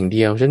บัติได้อย่างเ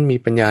ดียวฉันมี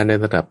ปัญญาใน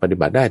ระดับปฏิ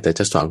บัติได้แต่จ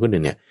ะสอนคน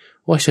อื่นเนี่ย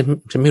ว่า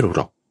ฉันไม่รู้ห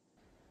รอก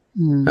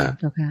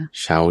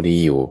ชาวดี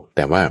อยู่แ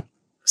ต่ว่า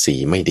สี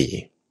ไม่ดี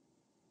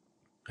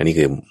อันนี้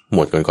คือหม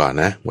วดก่อน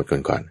ๆนะหมวด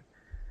ก่อน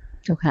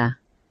ๆเจ้าค่ะ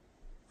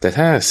แต่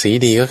ถ้าสี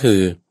ดีก็คือ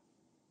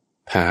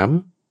ถาม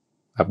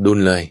อับดุล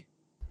เลย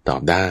ตอ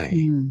บได้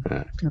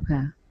เจ้าค่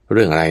ะเ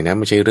รื่องอะไรนะไ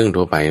ม่ใช่เรื่อง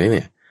ทั่วไปนะเ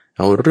นี่ยเ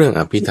อาเรื่อง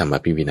อภิธรรมอ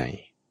ภิวินัย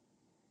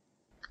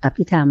อ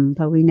ภิธรรมพ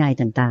ระวินัย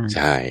ต่างๆใ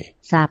ช่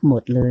ทราบหม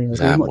ดเลย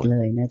รู้หมดเล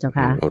ยนะเจ้า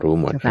ค่ะรู้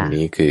หมดอัน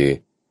นี้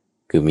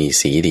คือมี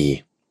สีดี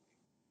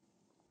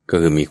ก็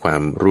คือมีควา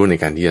มรู้ใน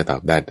การที่จะตอ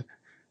บได้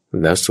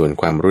แล้วส่วน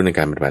ความรู้ในก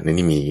ารปฏิบัติ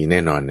นี่มีแน่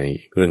นอนใน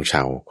เรื่องช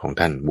าวของ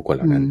ท่านบุคคลเ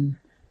หล่านั้น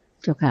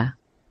เจ้าค่ะ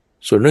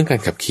ส่วนเรื่องการ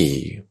ขับขี่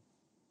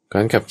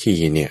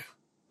เนี่ย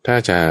ถ้า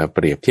จะเป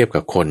รียบเทียบ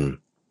กับคน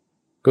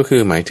ก็คื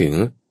อหมายถึง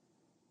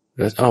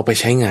เอาไป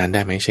ใช้งานไ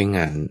ด้ไหมใช้ง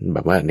านแบ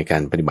บว่าในกา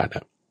รปฏิบัติ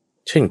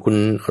เช่นคุณ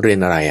เรียน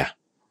อะไร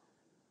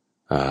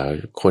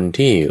คน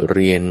ที่เ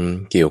รียน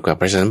เกี่ยวกับ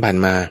ประชาสัมพัน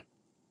ธ์มา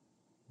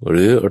ห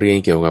รือเรียน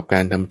เกี่ยวกับกา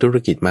รทำธุร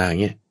กิจมา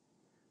เงี้ย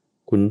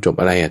คุณจบ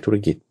อะไรธุร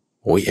กิจ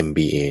โอ้ย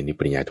MBA นี่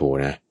ปริญญาโท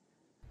นะ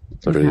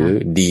หรือ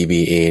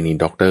DBA นี่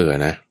ด็อกเตอร์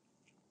นะ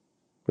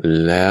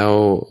แล้ว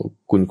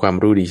คุณความ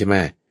รู้ดีใช่ไหม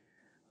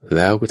แ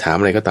ล้วคุณถาม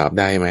อะไรก็ตอบ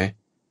ได้ไหม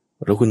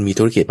แล้วคุณมี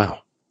ธุรกิจเปล่า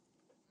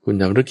คุณ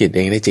ทำธุรกิจเอ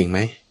งได้จริงไหม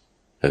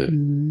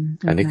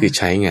อันนี้คือใ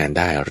ช้งานไ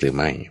ด้หรือ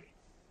ไม่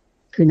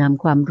คือน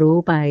ำความรู้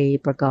ไป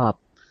ประกอบ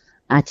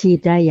อาชีพ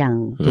ได้อย่าง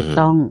ถูก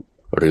ต้อง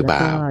หรือเปล่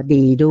าก็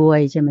ดีด้วย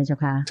ใช่ไหมเจ้า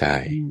ค่ะใช่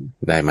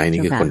ได้ไหมนี่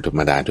คือคนธรร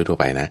มดาทั่ว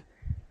ไปนะ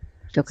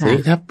ที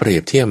นี้ถ้าเปรีย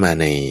บเทียบมา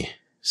ใน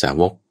สา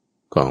วก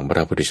ของพร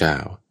ะพุทธเจ้า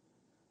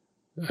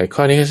ไอ้ข้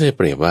อนี้ก็จะเ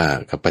ปรียบว่า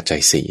กับปัจจั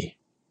ยสี่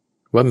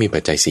ว่ามีปั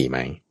จจัยสี่ไหม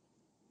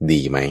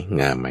ดีไหม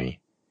งามไหม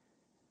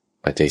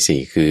ปัจจัยสี่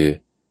คือ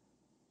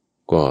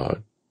ก็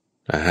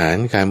อาหาร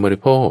การบริ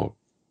โภค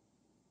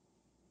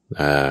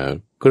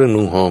เครื่อง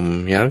นุ่งห่ม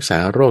ยารักษา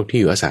โรคที่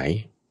อยู่อาศัย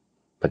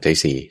ปัจจัย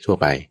สี่ทั่ว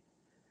ไป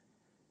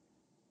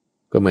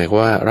ก็หมายความ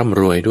ว่าร่ำ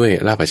รวยด้วย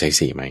ลาภปัจจัย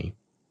สี่ไหม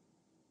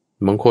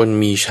บางคน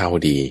มีชาว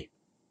ดี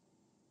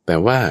แต่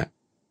ว่า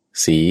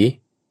สี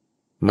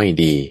ไม่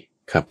ดี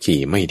ขับขี่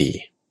ไม่ดี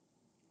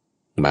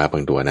มาบา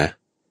งตัวนะ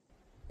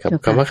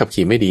คำว่าขับ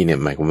ขี่ไม่ดีเนี่ย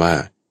หมายความว่า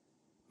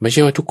ไม่ใ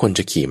ช่ว่าทุกคนจ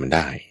ะขี่มันไ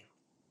ด้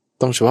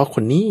ต้องเฉพาะค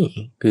นนี้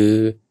คือ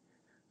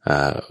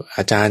อ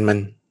าจารย์มัน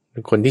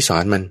คนที่สอ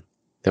นมัน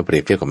จะเปรี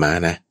ยบเทียบกับม้า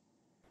นะ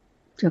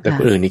แต่ค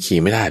นอื่นนี่ขี่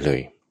ไม่ได้เล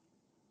ย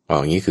อ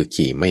ย่างนี้คือ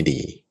ขี่ไม่ดี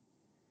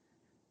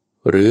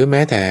หรือแ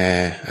ม้แต่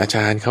อาจ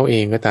ารย์เขาเอ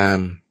งก็ตาม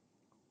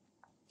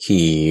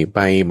ขี่ไป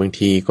บาง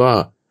ทีก็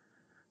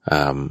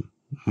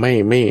ไ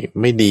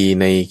ม่ดี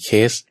ในเค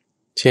ส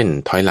เช่น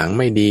ถอยหลัง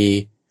ไม่ดี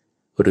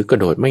หรือกระ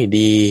โดดไม่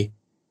ดี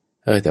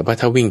แต่ว่า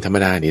ถ้าวิ่งธรรม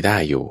ดานี่ได้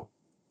อยู่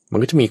มัน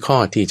ก็จะมีข้อ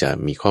ที่จะ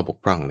มีข้อบก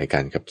พร่องในกา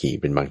รขับขี่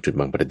เป็นบางจุด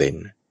บางประเด็น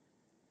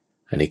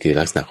อันนี้คือ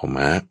ลักษณะของ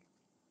ม้า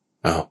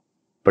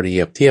เปรี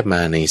ยบเทียบม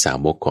าในสา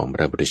วกของพ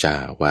ระพุทธเจ้า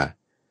ว่า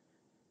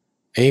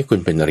คุณ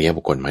เป็นอริย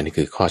บุคคลไหมนี่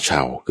คือข้อเช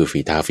าคือฝี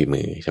เท้าฝี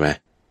มือใช่ไหม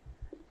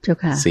เจ้า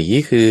ค่ะสี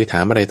คือถ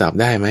ามอะไรตอบ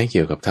ได้ไหมเ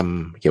กี่ยวกับธรรม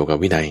เกี่ยวกับ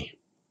วินัย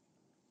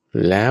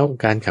แล้ว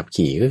การขับ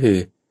ขี่ก็คือ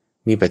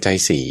มีปัจจัย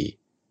สี่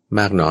ม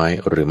ากน้อย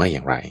หรือไม่อย่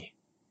างไร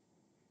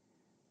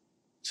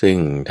ซึ่ง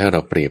ถ้าเรา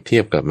เปรียบเที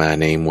ยบกลับมา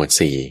ในหมวด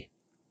สี่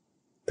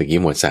ตะกี้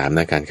หมวดสามน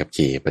ะการขับ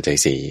ขี่ปัจจัย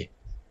สี่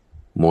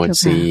หมวด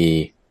สี่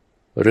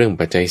เรื่อง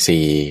ปัจจัย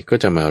สี่ก็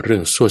จะมาเรื่อ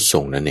งสวด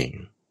ส่งนั่นเอง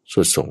ส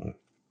วดส่ง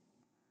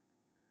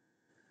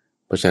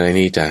เพราะฉะนั้น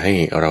นี่จะให้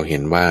เราเห็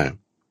นว่า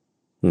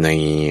ใน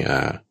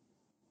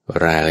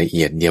รายละเ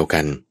อียดเดียวกั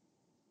น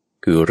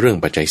คือเรื่อง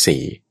ปัจจัย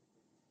สี่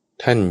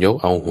ท่านยก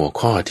เอาหัว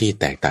ข้อที่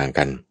แตกต่าง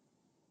กัน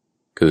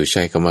คือใ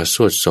ช้คำว่าส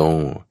วดทรง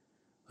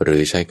หรื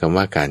อใช้คำ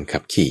ว่าการขั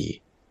บขี่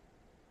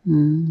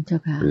เจ้า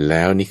ค่ะแ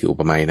ล้วนี่คืออุ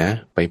ปมานะ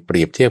ไปเป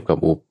รียบเทียบกับ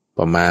อุป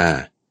มา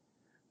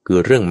คือ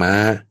เรื่องม้า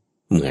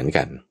เหมือน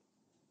กัน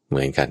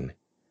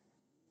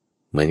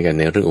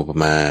ในเรื่องอุป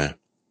มา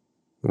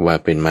ว่า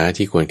เป็นม้า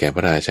ที่ควรแก่พ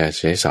ระราชาใ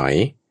ช้สอย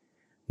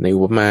ในอุ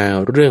ปมา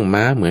เรื่อง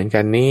ม้าเหมือน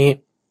กันนี้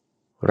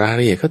ราย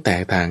ละเอียดก็แต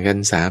กต่างกัน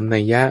3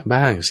นัยยะ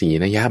บ้าง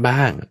4นัยยะบ้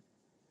าง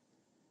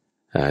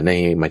ใน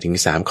หมายถึง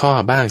3ข้อ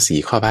บ้าง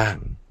4ข้อบ้าง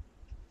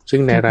ซึ่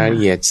งในรายละ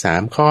เอียด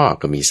3ข้อ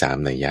ก็มี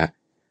3นัยยะ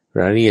ร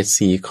ายละเอียด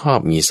4ข้อ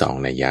มี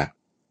2นัยยะ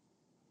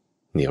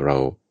เนี่ยเรา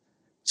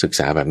ศึกษ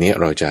าแบบนี้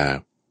เราจะ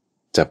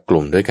จับก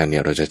ลุ่มด้วยกันเนี่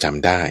ยเราจะจ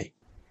ำได้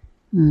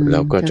แล้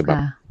วก็จะแบบ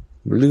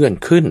เลื่อน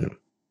ขึ้น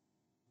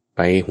ไ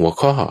ปหัว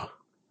ข้อ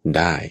ไ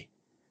ด้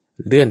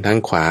เลื่อนทาง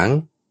ขวาง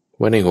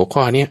ว่าในหัวข้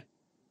อเนี้ย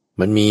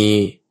มันมี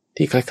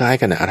ที่คล้าย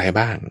ๆกันอะไร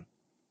บ้าง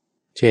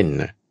เช่น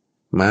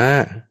ม้า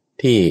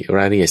ที่ร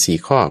ายละเอียด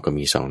4ข้อก็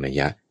มี2นัย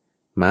ยะ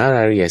ม้าร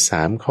ายละเอียด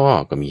3ข้อ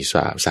ก็มี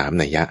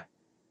3นัยยะ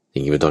อย่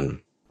างนี้เป็นต้น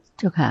เ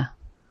จ้าค่ะ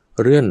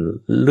เลื่อ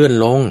น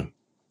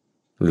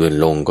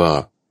ลงก็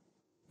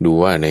ดู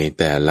ว่าใน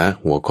แต่ละ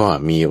หัวข้อ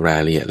มีราย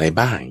ละเอียดอะไร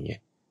บ้างอย่างเงี้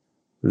ย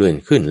เลื่อน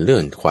ขึ้นเลื่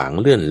อนขวาง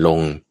เลื่อนลง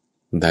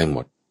ได้หม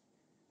ด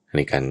ใน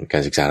กา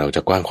รศึกษาเราจ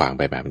ะกว้างขวางไ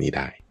ปแบบนี้ไ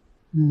ด้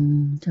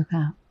เจ้า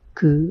ค่ะ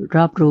คือร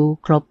อบรู้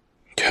ครบ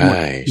ใช่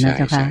เ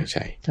จ้า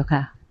ค่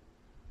ะ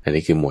อัน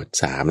นี้คือหมวด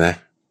3นะ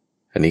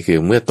อันนี้คือ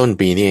เมื่อต้น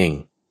ปีนี่เอง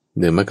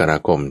เดือนมกรา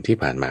คมที่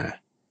ผ่านมา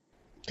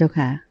เจ้า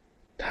ค่ะ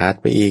ถัด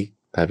ไปอีก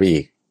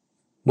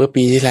เมื่อ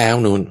ปีที่แ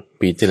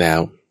ล้ว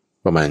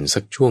ประมาณสั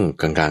กช่วง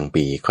กลางๆ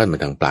ปีค่อนมา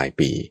ทางปลาย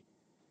ปี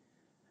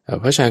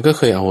พระอาจารย์ก็เ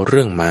คยเอาเ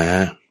รื่องม้า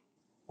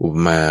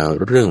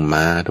เรื่อง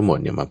ม้าทั้งหมด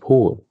เนี่ยมาพู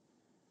ด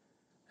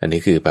อัน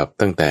นี้คือแบบ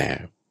ตั้งแต่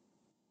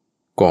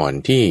ก่อน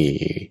ที่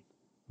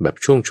แบบ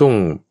ช่วง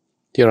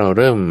ที่เรา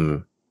เริ่ม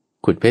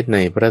ขุดเพชรใน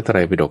พระไตร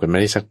ปิฎกกันไม่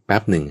ได้สักแป๊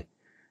บหนึ่ง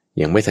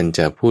ยังไม่ทันจ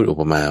ะพูดอุ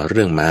ปมาเ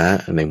รื่องม้า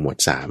ในหมวด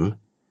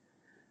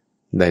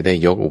3ได้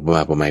ยกอุปม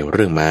าประมาณเ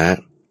รื่องม้า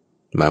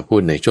มาพู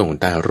ดในช่วงของ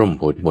ใต้ร่มโ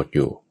พธิบทอ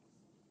ยู่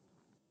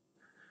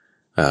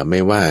ไม่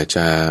ว่าจ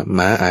ะ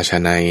ม้าอาช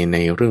นัยใน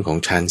เรื่องของ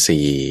ฌาน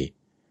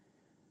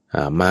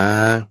4ม้า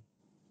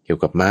เกี่ยว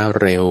กับม้า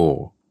เร็ว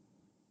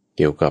เ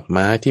กี่ยวกับ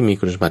ม้าที่มี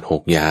คุณสมบัติ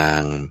6อย่า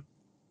ง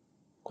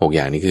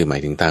นี้คือหมา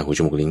ยถึงตาหูจ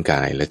มูกลิ้นก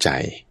ายและใจ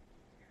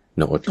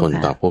อดทน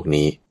ต่อพวก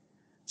นี้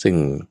ซึ่ง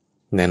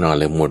แน่นอน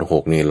เลยหมวด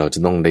6นี่เราจะ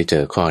ต้องได้เจ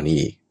อข้อนี้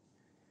อีก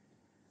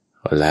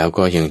แล้ว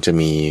ก็ยังจะ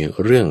มี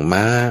เรื่อง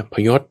ม้าพ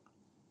ยศ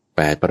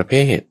8ประเภ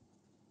ท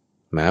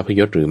ม้าพ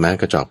ยศหรือม้า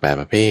กระจอก8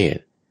ประเภท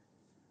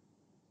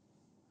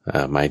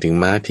หมายถึง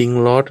ม้าทิ้ง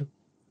รถ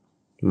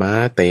ม้า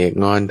เตะ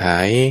งอนไถ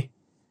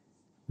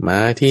ม้า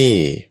ที่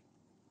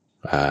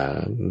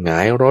หงา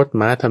ยรถ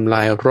ม้าทำล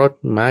ายรถ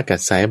ม้ากัด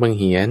สายบัง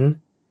เหียน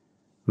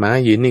ม้า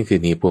ยืนนี่คือ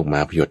นี่พวกม้า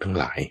พยศทั้ง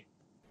หลาย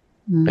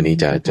อันนี้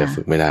จะฝึ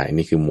กไม่ได้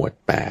นี่คือหมวด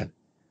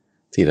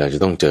8ที่เราจะ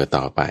ต้องเจอ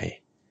ต่อไป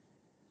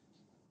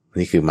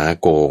นี่คือม้า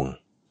โกง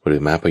หรือ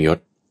ม้าพยศ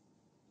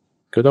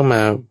ก็ต้องม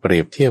าเปรี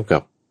ยบเทียบกั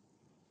บ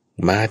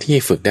ม้าที่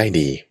ฝึกได้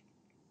ดี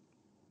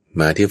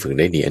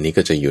อันนี้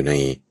ก็จะอยู่ใน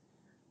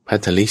ภัท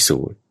ทลิสู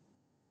ตร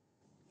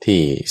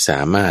ที่ส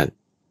ามารถ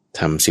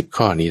ทำ10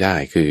ข้อนี้ได้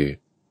คือ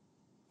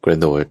กระ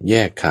โดดแย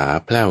กขา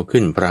แพล่ว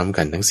ขึ้นพร้อม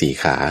กันทั้ง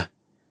4ขา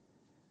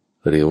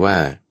หรือว่า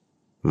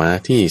ม้า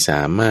ที่ส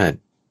ามารถ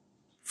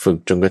ฝึก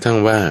จนกระทั่ง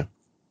ว่า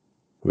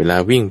เวลา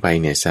วิ่งไป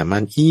เนี่ยสามา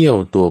รถเอี้ยว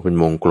ตัวเป็น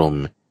วงกลม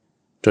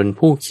จน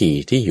ผู้ขี่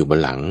ที่อยู่บน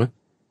หลัง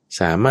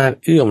สามารถ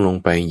เอื้อมลง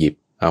ไปหยิบ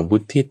อาวุ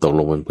ธที่ตกล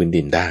งบนพื้น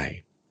ดินได้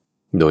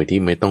โดยที่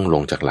ไม่ต้องล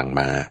งจากหลัง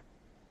ม้า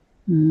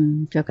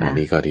อัน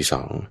นี้ข้อที่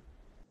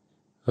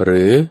2ห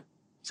รือ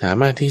สา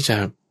มารถที่จะ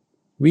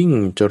วิ่ง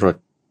จรด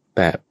แ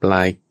ตะปล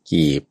าย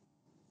กีบ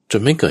จ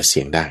นไม่เกิดเสี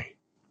ยงได้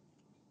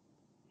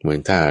เหมือน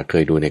ถ้าเค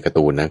ยดูในการ์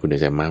ตูนนะคุณ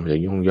จะม้ามันจะ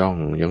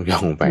ย่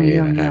องไป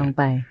นะ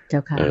ไปเจ้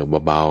าค่ะ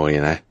เบาๆเนี่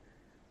ยนะ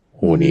โห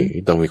นี่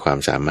ต้องมีความ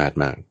สามารถ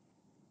มาก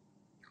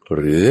ห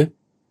รือ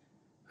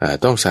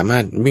ต้องสามา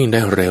รถวิ่งไ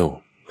ด้เร็ว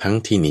ทั้ง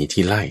ที่หนี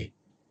ที่ไล่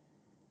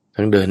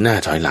ทั้งเดินหน้า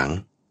ถอยหลัง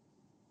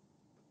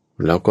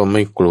แล้วก็ไ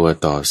ม่กลัว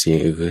ต่อเสียง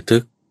อึกทึ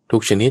กทุ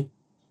กชนิด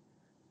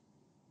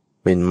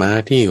เป็นม้า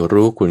ที่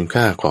รู้คุณ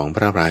ค่าของพ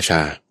ระราช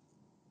า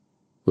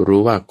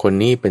รู้ว่าคน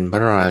นี้เป็นพร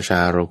ะราชา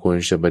เราควร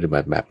จะปฏิบั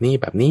ติแบบนี้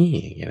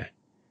อย่างเงี้ยนะ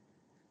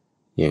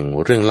อย่าง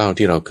เรื่องเล่า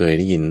ที่เราเคยไ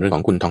ด้ยินเรื่องข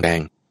องคุณทองแดง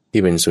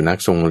ที่เป็นสุนัข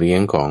ทรงเลี้ย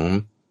งของ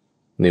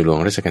ในหลวง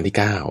รัชกาลที่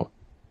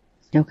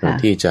9 เจ้าค่ะ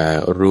ที่จะ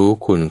รู้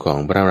คุณของ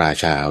พระรา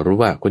ชารู้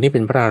ว่าคนนี้เ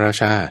ป็นพระรา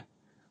ชา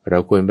เรา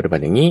ควรปฏิบั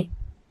ติอย่างนี้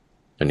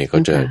อันนี้ก็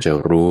จะ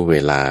รู้เว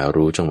ลา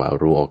รู้จังหวะ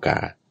รู้โอก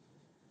าส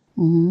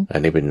อัน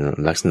นี้เป็น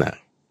ลักษณะ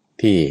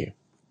ที่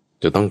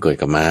จะต้องเกิด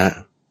กับม้า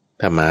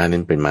ถ้าม้านั้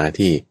นเป็นม้า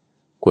ที่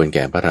ควรแ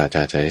ก่พระราช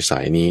าใช้สอ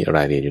ยนี้ร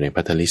ายละเอียดอยู่ใน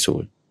พัทธลิสู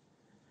ตร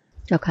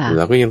เจ้าค่ะแ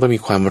ล้วก็ยังต้องมี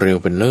ความเร็ว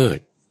เป็นเลิศ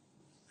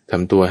ท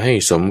ำตัวให้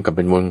สมกับเ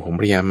ป็นมนของพ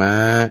ระยาม้า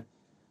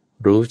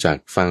รู้จัก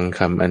ฟังค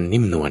ำอัน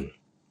นิ่มนวล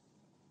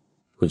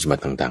คุณสมบั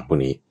ติต่างๆพวก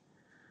นี้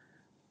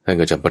ท่าน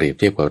ก็จะเปรียบเ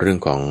ทียบกับเรื่อง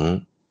ของ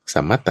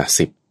สัมมัตต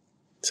สิบ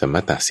สัม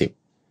มัตตสิบ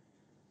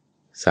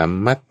สัม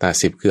มัตต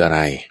สิบคืออะไร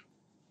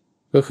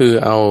ก็คือ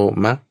เอา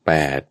มรรคแป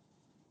ด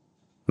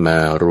มา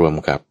รวม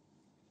กับ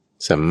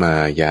สัมมา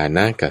ญาณ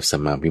ะกับสั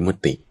มมาวิมุต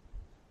ติ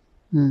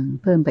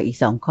เพิ่มไปอีก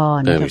2 ข้อ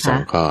นะเจ้าค่ะเพิ่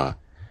มอีก2 ข้อ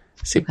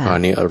10 ข้อ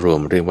นี้รว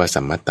มเรียกว่า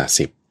สัมมัตต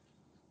สิบ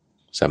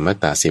สัมมัต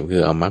ตสิบคื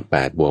อเอามรรคแป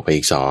ดบวกไป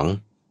อีก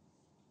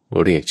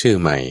2เรียกชื่อ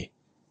ใหม่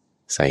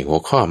ใส่หัว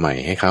ข้อใหม่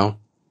ให้เขา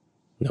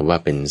ว่า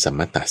เป็นสัม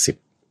มัตตสิบ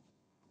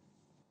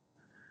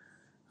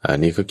อัน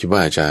นี้ก็คิดว่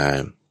าจะ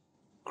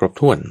ครบ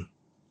ถ้วน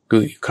คื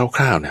อค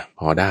ร่าวๆนะพ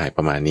อได้ป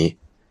ระมาณนี้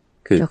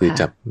คือ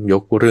จับย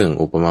กเรื่อง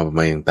อุปมาอุปไ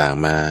มยต่าง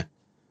ๆมา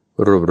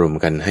รวม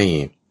กันให้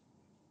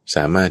ส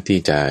ามารถที่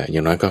จะอย่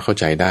างน้อยก็เข้า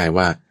ใจได้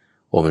ว่า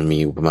โอ้มันมี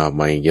อุปมาอุป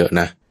ไมยเยอะ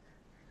นะ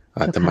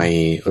ทำไม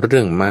เรื่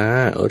องม้า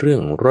เรื่อ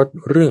งรถ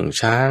เรื่อง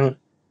ช้าง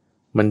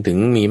มันถึง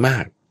มีมา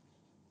ก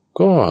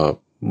ก็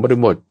บริ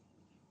บท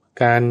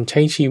การใ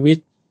ช้ชีวิต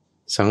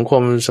สังค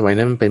มสมัย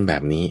นั้นมันเป็นแบ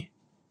บนี้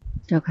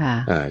เจ้าค่ะ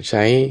ใ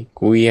ช้เ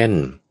กวียน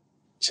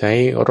ใช้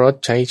รถ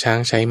ใช้ช้าง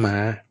ใช้ม้า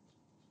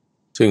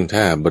ซึ่งถ้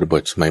าบริบ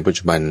ทสมัยปัจ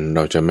จุบันเร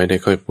าจะไม่ได้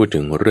ค่อยพูดถึ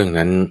งเรื่อง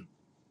นั้น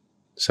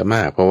ซะม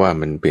ากเพราะว่า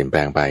มันเปลี่ยนแปล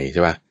งไปใ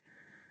ช่ป่ะ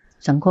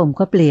สังคม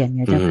ก็เปลี่ยนไ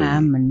งเจ้าค่ะ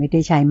มันไม่ได้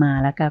ใช้มา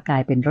แล้วก็กลา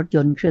ยเป็นรถย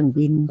นต์เครื่อง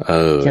บิน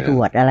จร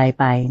วดอะไร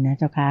ไปนะ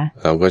เจ้าค่ะ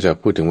เราก็จะ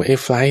พูดถึงว่า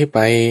ไฟล์ไป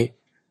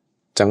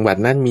จังหวัด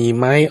นั้นมี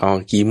ไหมออก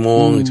กี่โม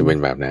งจะเป็น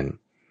แบบนั้น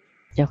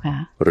เจ้าค่ะ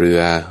เรื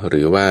อห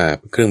รือว่า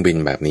เครื่องบิน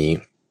แบบนี้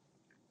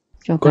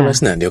ก็ลัก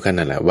ษณะเดียวกัน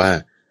นั่นแหละว่า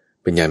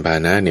เป็นยานพาห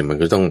นะเนี่ยมัน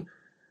ก็ต้อง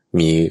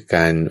มีก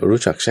ารรู้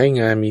จักใช้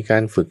งานมีกา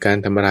รฝึกการ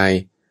ทำอะไร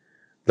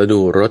แล้วดู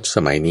รถส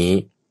มัยนี้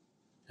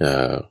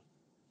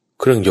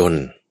เครื่องยน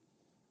ต์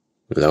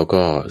แล้ว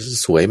ก็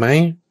สวยไหม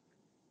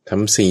ท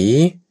ำสี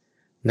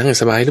นั่ง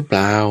สบายหรือเป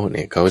ล่าเ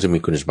นี่ยเขาจะมี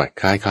คุณสมบัติ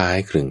คล้าย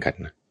ๆคลึงกัน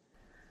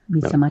มี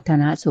สมรรถ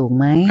นะสูง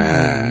ไหม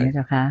เ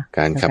จ้าค่ะก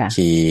ารขับ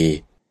ขี่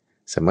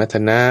สมรรถ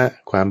นะ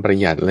ความประ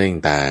หยัดเรื่อ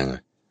งต่าง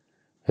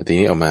ๆที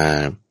นี้เอามา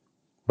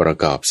ประ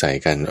กอบใส่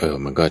กัน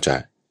มันก็จะ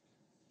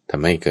ท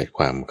ำให้เกิดค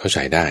วามเข้าใจ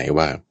ได้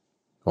ว่า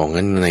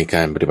งั้นในก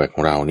ารปฏิบัติข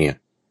องเราเนี่ย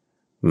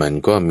มัน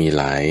ก็มี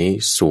หลาย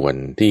ส่วน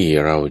ที่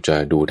เราจะ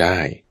ดูได้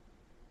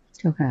เ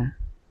จ้าค่ะ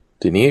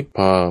ทีนี้พ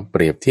อเป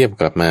รียบเทียบ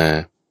กลับมา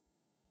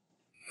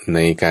ใน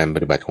การป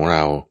ฏิบัติของเร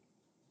า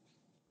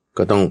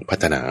ก็ต้องพั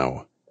ฒนาเอา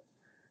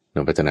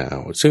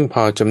ซึ่งพ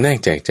อจำแนก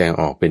แจกแจง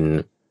ออกเป็น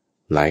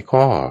หลาย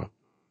ข้อ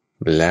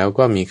แล้ว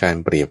ก็มีการ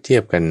เปรียบเทีย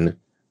บกัน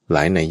หล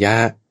ายนัยยะ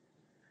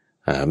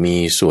มี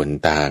ส่วน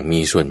ต่างมี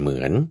ส่วนเหมื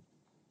อน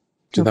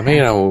จะทำให้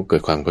เราเกิ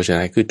ดความเข้าใจ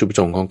คือจุดประ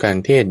สงค์ของการ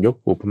เทศยก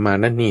อุปมา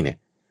นั่นนี่เนี่ย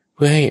เ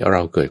พื่อให้เร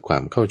าเกิดควา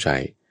มเข้าใจ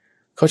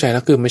แล้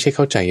วคือไม่ใช่เ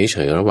ข้าใจเฉ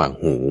ยๆระหว่าง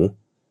หู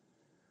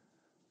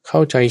เข้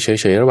าใจเฉ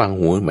ยๆระหว่าง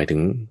หูหมายถึ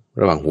ง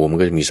ระหว่างหูมัน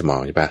ก็จะมีสมอ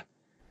งใช่ปะ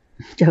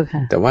เจ้าค่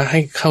ะแต่ว่าให้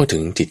เข้าถึ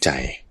งจิตใจ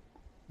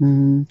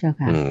เจ้า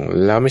ค่ะ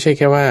แล้วไม่ใช่แ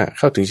ค่ว่าเ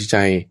ข้าถึงจิตใจ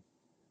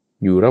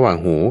อยู่ระหว่าง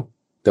หู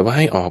แต่ว่าใ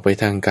ห้ออกไป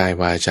ทางกาย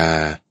วาจา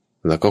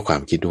แล้วก็ควา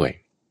มคิดด้วย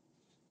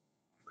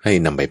ให้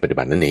นำไปปฏิ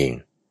บัตินั่นเอง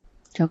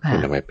เจ้าค่ะให้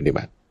นำไปปฏิ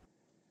บัติ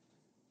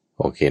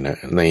โอเคนะ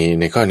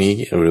ในข้อนี้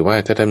หรือว่า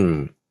ถ้าท่าน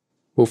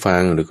ผู้ฟั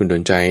งหรือคุณส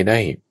นใจได้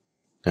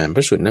อ่านพ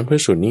ระสูตรนั้นพร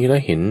ะสูตรนี้แล้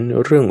วเห็น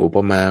เรื่องอุป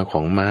มาขอ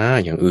งม้า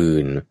อย่างอื่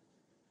น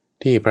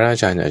ที่พระอา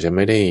จารย์อาจจะไ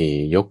ม่ได้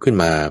ยกขึ้น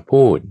มา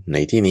พูดใน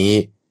ที่นี้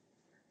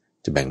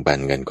จะแบ่งปัน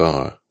กันก็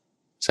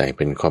ใส่เ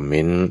ป็นคอมเม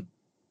นต์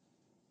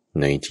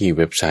ในที่เ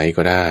ว็บไซต์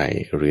ก็ได้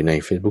หรือใน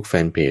Facebook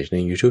Fanpage ใน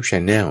YouTube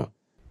Channel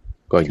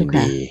ก็ยิน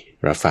ดี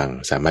รับฟัง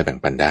สามารถแบ่ง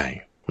ปันได้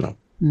เนาะ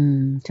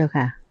เจ้า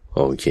ค่ะโ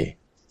อเค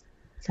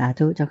สา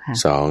ธุเจ้าค่ะ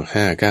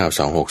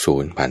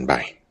259260ผ่านไป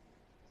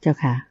เจ้า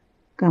ค่ะ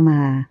ก็มา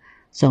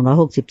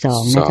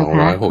262นะเจ้า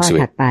ค่ะข้อ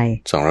ถัดไป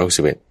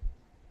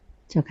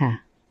261เจ้าค่ะ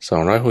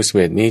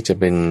261นี้จะ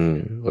เป็น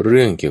เ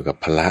รื่องเกี่ยวกับ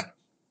พละ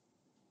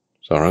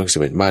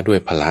261ว่าด้วย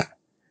พละ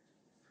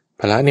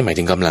นี่หมาย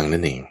ถึงกำลังนั่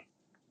นเอง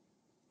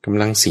ก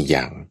ำลัง4อ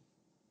ย่าง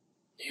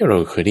ที่เรา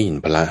เคยได้ยิน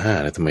พละ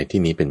5แล้วทำไมที่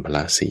นี้เป็นพล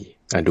ะ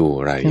4ดู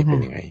รายละเอียดเป็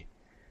นยังไง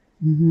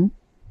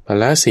พ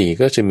ละ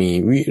4ก็จะมี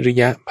วิริ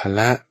ยะพล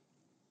ะ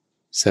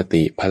ส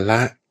ติพล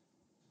ะ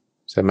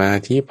สมา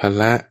ธิพ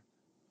ละ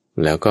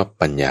แล้วก็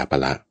ปัญญาพ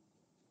ละ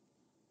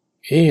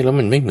แล้ว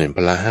มันไม่เหมือนพ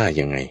ละ5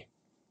ยังไง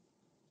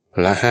พ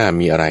ละ5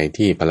มีอะไร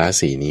ที่พละ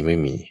4นี้ไม่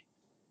มี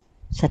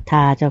ศรัทธ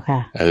าเจ้าค่ะ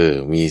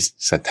มี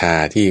ศรัทธา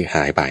ที่ห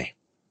ายไป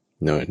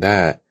เนอะถ้า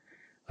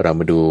เรา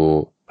มาดู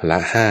พละ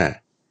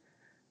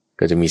5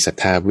ก็จะมีศรัท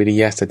ธาวิริ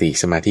ยะสติ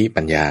สมาธิ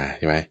ปัญญาใ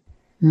ช่ไหม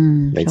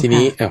ในที่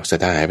นี้ศรัท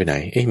ธาหายไปไหน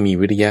มี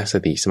วิริยะส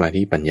ติสมา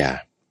ธิปัญญา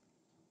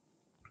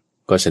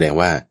ก็แสดง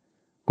ว่า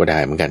ก็ได้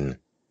เหมือนกัน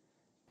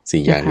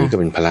4อย่างนี้ก็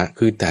เป็นพละ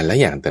คือแต่ละ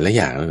อย่าง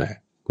นั่นแหละ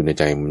คุณ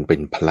ใจมันเป็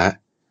นพละ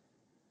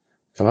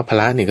คำว่าพ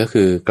ละเนี่ยก็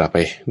คือกลับไป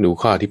ดู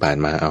ข้อที่ผ่าน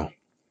มา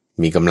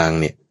มีกำลัง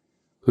เนี่ย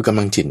คือกำ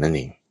ลังจิตนั่นเ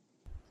อง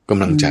ก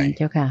ำลังใจ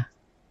เจ้าค่ะ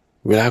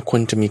เวลาคน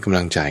จะมีกำ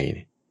ลังใจเ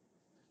นี่ย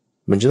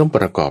มันจะต้องป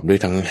ระกอบด้วย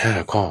ทั้ง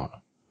5ข้อ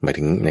หมาย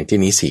ถึงในที่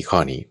นี้4ข้อ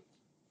นี้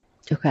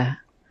เจ้าค่ะ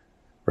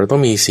เราต้อ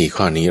งมี4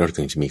ข้อนี้เรา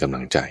ถึงจะมีกำลั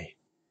งใจ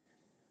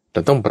เร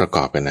าต้องประก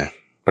อบกันนะ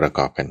ประก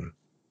อบกัน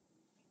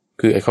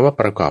คือไอ้คำว่า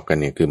ประกอบกัน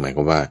เนี่ยคือหมายค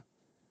วามว่า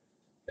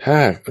ถ้า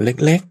เ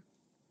ล็ก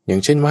ๆอย่า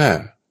งเช่นว่า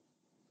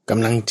ก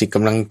ำลังจิตก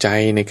ำลังใจ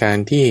ในการ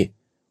ที่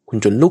คุณ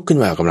จะลุกขึ้น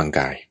มาออกกำลัง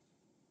กาย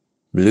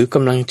หรือก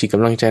ำลังจิตก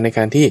ำลังใจในก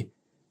ารที่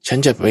ฉัน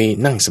จะไป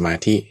นั่งสมา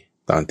ธิ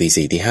ตอนตี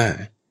 4 ตี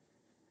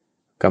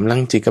 5กำลัง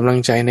จิตกำลัง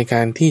ใจในก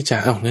ารที่จะ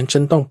งั้นฉั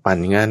นต้องปั่น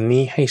งาน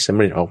นี้ให้สำ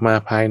เร็จออกมา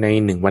ภายใน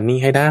1วันนี้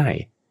ให้ได้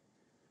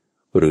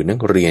หรือนัก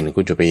เรียน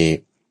คุณจะไป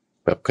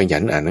แบบขยั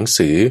นอ่านหนัง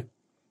สือ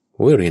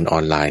เรียนออ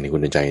นไลน์เนี่ยคุ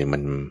ณใจมั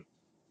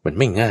น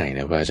ไม่ง่ายน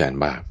ะพระอาจารย์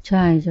บาปใ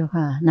ช่เจ้า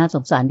ค่ะน่าส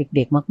งสารเ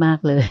ด็กๆมาก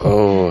ๆเลย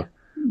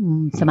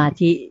สมา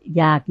ธิ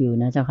ยากอยู่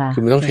นะเจ้าค่ะคื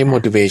อมันต้องใช้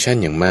motivation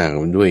อย่างมาก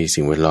ด้วย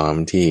สิ่งแวดล้อม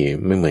ที่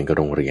ไม่เหมือนกับ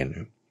โรงเรียน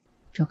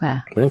เจ้าค่ะ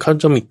เพราะฉะนั้นเขา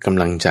จะมีก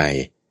ำลังใจ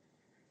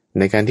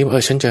ในการที่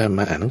ฉันจะม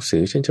าอ่านหนังสื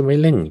อฉันจะไม่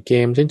เล่นเก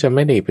มฉันจะไ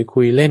ม่ได้ไป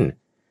คุยเล่น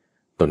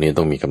ตัวนี้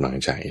ต้องมีกำลัง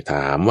ใจถ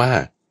ามว่า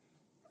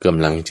ก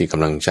ำลังจิตก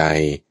ำลังใจ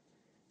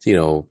ที่เ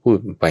ราพูด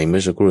ไปเมื่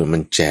อสักครู่มั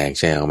นแจก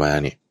ออกมา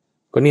เนี่ย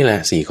ก็นี่แหละ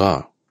4ข้อ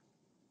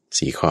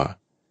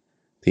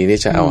ทีนี้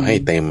จะเอาให้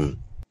เต็ม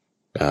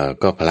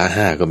ก็พละ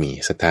5ก็มี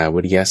ศรัทธาวิ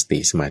ริยะสติ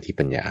สมาธิ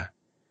ปัญญา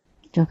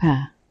เจ้าค่ะ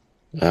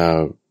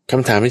ค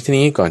ำถามในที่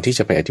นี้ก่อนที่จ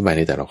ะไปอธิบายใ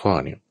นแต่ละข้อ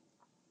เนี่ย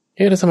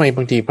แล้วทำไมบ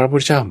างทีพระพุท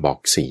ธเจ้าบอก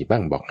4บ้า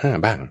งบอก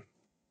5บ้าง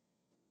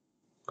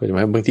ก็จะหม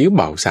ายบางทีก็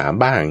บอก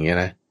3บ้างอย่างเงี้ย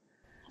นะ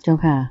เจ้า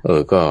ค่ะ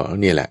ก็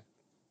นี่แหละ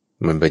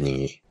มันเป็นอย่าง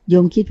นี้โย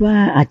มคิดว่า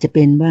อาจจะเ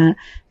ป็นว่า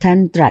ท่าน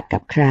ตรัสกั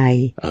บใคร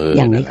อ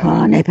ย่างในข้อ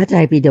ในพระไตร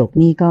ปิฎก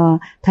นี่ก็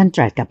ท่านต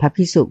รัสกับพระ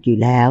ภิกษุอยู่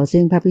แล้ว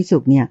ซึ่งพระภิกษุ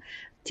เนี่ย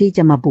ที่จ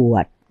ะมาบว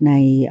ชใน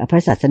พร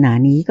ะศาสนา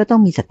นี้ก็ต้อ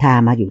งมีศรัทธา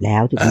มาอยู่แล้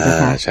วถูกไหม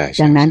คะ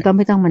ดังนั้นก็ไ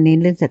ม่ต้องมาเน้น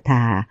เรื่องศรัทธ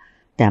า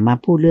แต่มา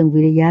พูดเรื่อง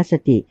วิริยะส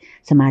ติ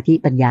สมาธิ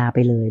ปัญญาไป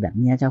เลยแบบ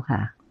นี้เจ้าค่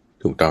ะ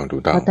ถูกต้อง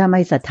เพราะถ้าไ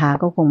ม่ศรัทธา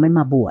ก็คงไม่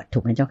มาบวชถู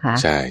กไหมเจ้าค่ะ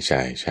ใช่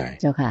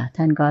เจ้าค่ะ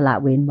ท่านก็ละ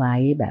เว้นไว้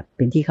แบบเ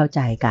ป็นที่เข้าใจ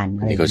กัน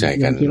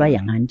คิดว่าอย่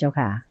างนั้นเจ้า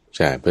ค่ะใ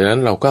ช่เพราะฉะนั้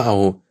นเราก็เอา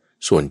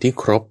ส่วนที่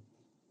ครบ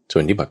ส่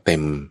วนที่แบบเต็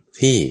ม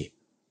ที่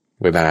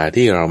เวลา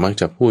ที่เรามัก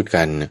จะพูด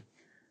กัน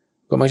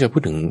ก็มักจะพู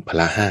ดถึงพ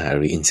ละ5ห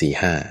รืออินทรีย์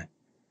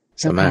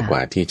5ซะมากกว่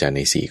าที่จะใน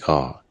4ข้อ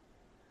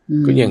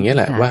ก็อย่างนี้แ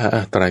หละว่า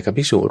ตรัสกับ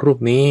ภิกษุรูป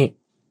นี้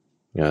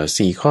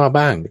4ข้อ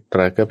บ้างต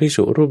รัสกับภิก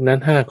ษุรูปนั้น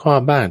5ข้อ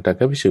บ้างตรัส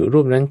กับภิกษุรู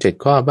ปนั้น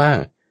7ข้อบ้าง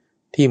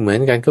ที่เหมือน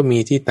กันก็มี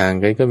ที่ต่าง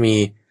กันก็มี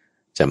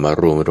จะมา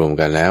รวม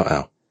กันแล้ว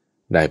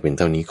ได้เป็นเ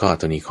ท่านี้ข้อ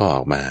อ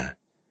อกมา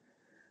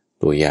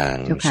ตัวอย่าง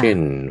เช่น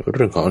เ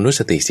รื่องของอนุส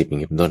ติ10อย่า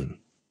งนี้เป็นต้น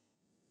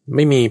ไ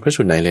ม่มีพระ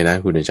สูตรไหนเลยนะ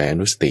คุณใจอ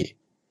นุสติ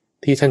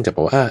ที่ท่านจะบ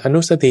อกว่าอนุ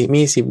สติ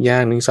มี10อย่า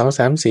ง1 2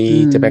 3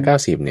 4 7 8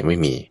 9 10เนี่ยไม่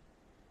มี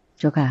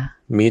เจ้าค่ะ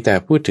มีแต่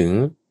พูดถึง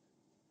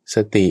ส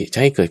ติจะ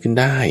ให้เกิดขึ้น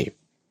ได้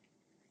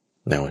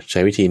ใช้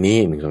วิธีนี้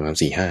1 2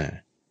 3 4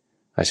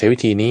 5ใช้วิ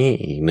ธีนี้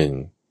อีก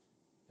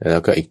1แล้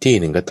วก็อีกที่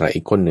1ก็ตรัส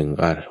อีกคน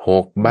1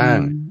 6บ้าง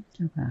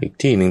อีก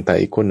ที่1แต่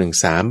อีกคน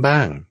3บ้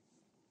าง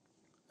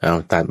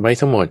ตัดไว้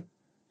ทั้งหมด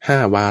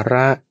5วาร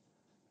ะ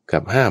กั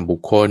บ5บุค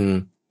คล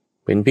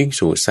เป็นภิก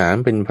ษุ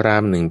3เป็นพราห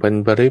มณ์1เป็น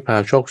ปริพา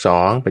ชก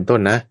2เป็นต้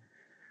นนะ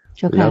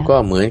แล้วก็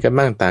เหมือนกัน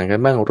บ้างต่างกัน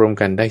บ้างรวม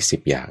กันได้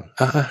10อย่าง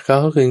เขา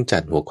ก็คือจั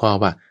ดหัวข้อ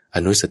ว่าอ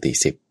นุสติ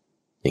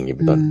10อย่างนี้เ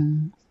ป็นต้น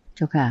เ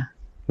จ้าค่ะ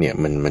เนี่ย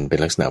มันเป็น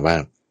ลักษณะว่า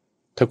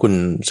ถ้าคุณ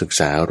ศึก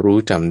ษารู้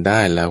จำได้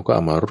แล้วก็เอ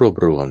ามารวบ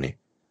รวมเนี่ย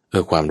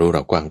ความรู้เร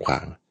ากว้างขวา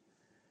ง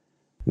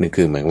นี่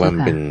คือหมายว่ามั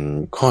นเป็น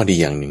ข้อดี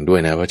อย่างหนึ่งด้วย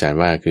นะพระอาจารย์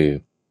ว่าคือ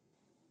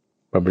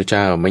พระพุทธเ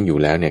จ้าไม่อยู่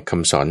แล้วเนี่ยค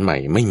ำสอนใหม่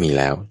ไม่มี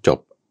แล้วจบ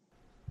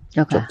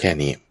แค่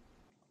นี้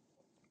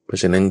เพรา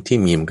ะฉะนั้นที่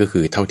มีมันก็คื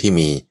อเท่าที่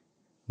มี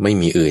ไม่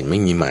มีอื่นไม่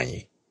มีใหม่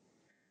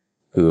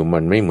คือมั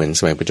นไม่เหมือน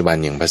สมัยปัจจุบัน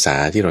อย่างภาษา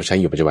ที่เราใช้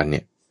อยู่ปัจจุบันเ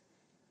นี่ย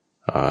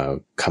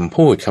คำ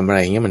พูดคำอะไร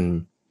เงี้ย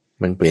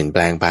มันเปลี่ยนแป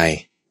ลงไป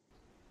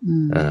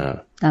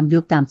ตามยุ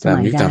คตาม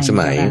ส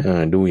มัย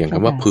ดูอย่างค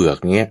ำว่าเผือก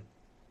เงี้ย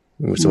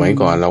สมัย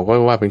ก่อนเราก็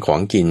ว่าเป็นของ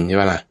กินใช่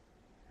ป่ะล่ะ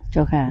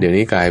เดี๋ยว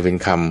นี้กลายเป็น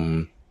ค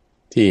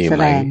ำที่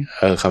หมาย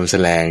คำแส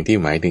ดงที่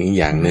หมายถึงอีก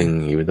อย่างหนึ่ง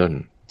อยู่เป็นต้น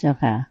เจ้า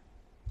ค่ะ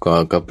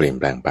ก็เปลี่ยน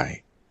แปลงไป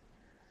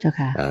เจ้า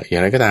ค่ะอย่า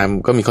งไรก็ตาม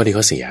ก็มีข้อดี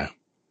ข้อเสีย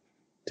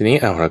ทีนี้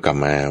เรากลับ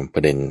มาปร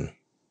ะเด็น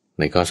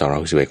ในข้อ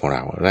211ของเร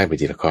าไล่ไป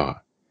ทีละข้อ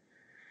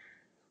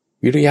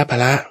วิริยะพ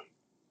ละ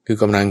คือ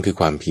กำลังคือ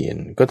ความเพียร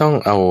ก็ต้อง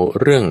เอา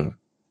เรื่อง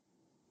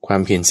ควา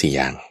มเพียร4อ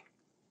ย่าง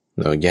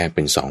เราแยกเ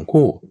ป็น2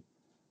คู่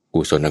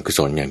กุศลอกุศ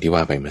ลอย่างที่ว่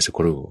าไปเมื่อสักค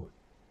รู่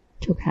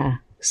ถูกค่ะ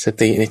ส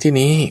ติในที่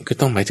นี้ก็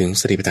ต้องหมายถึง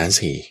สติปัฏฐาน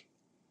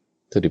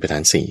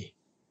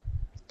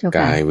4ก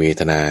ายเว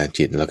ทนา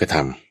จิตแล้วก็ธร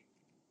รม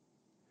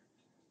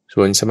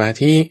ส่วนสมา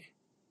ธิ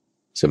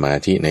สมา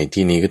ธิใน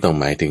ที่นี้ก็ต้อง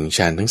หมายถึงฌ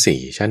านทั้ง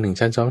4ฌาน1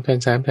ฌาน2ฌาน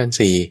3ฌาน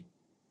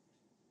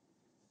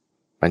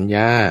4ปัญญ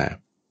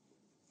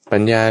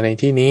าใน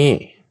ที่นี้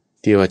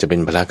ที่ว่าจะเป็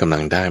นพละกำลั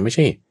งได้ไม่ใ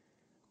ช่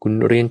คุณ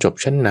เรียนจบ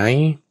ชั้นไหน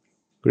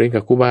เรียน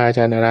กับครูบาอาจ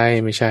ารย์อะไร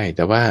ไม่ใช่แ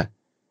ต่ว่า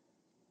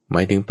หม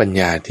ายถึงปัญ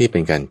ญาที่เป็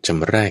นการช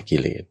ำระกิ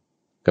เลส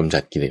กำจั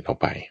ดกิเลสออก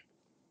ไป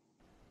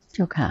เ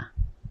จ้าค่ะ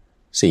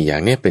4อย่า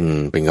งนี้เ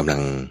ป็นกำลั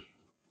ง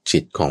จิ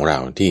ตของเรา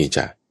ที่จ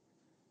ะ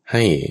ใ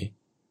ห้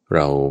เร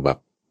าแบบ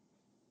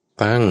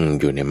ตั้ง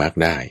อยู่ในมรรค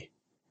ได้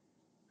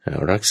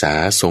รักษา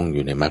ทรงอ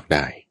ยู่ในมรรคไ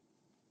ด้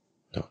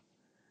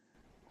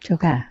เจ้า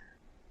ค่ะ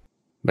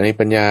ใน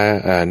ปัญญา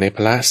ในพ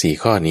ละ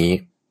4ข้อนี้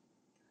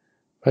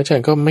พระอาจาร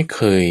ย์ก็ไม่เ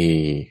คย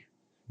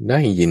ได้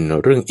ยิน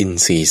เรื่องอิน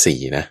ทรีย์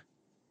4นะ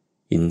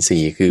อินทรี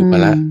ย์คือพ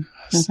ละ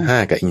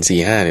5กับอินทรี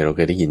ย์5เนี่ยเราเ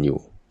คยได้ยินอยู่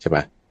ใช่ป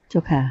ะเจ้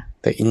าค่ะ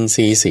แต่อินท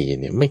รีย์4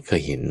เนี่ยไม่เค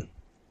ยเห็น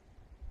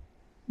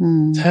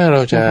ถ้าเร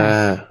าจะ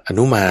อ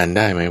นุมานไ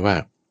ด้ไหมว่า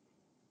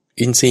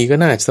อินทรีย์ก็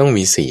น่าจะต้อง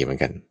มี4เหมือน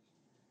กัน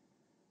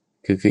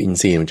คืออิน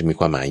ทรีย์มันจะมี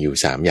ความหมายอยู่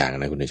3อย่าง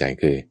นะคุณใจ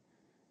คือ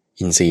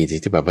อินทรีย์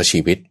ที่แบบว่าชี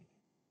วิต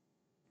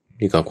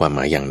นี่ก็ความหม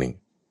ายอย่างหนึ่ง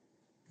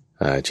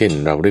เช่น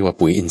เราเรียกว่า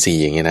ปุ๋ยอินทรี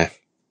ย์อย่างเงี้ยนะ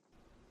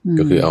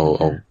ก็คือเอา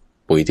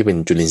ปุ๋ยที่เป็น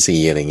จุลินทรี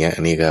ย์อะไรเงี้ย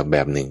อันนี้ก็แบ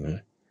บหนึ่ง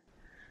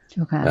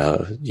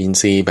อิน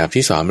ทรีย์แบบ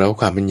ที่2แล้ว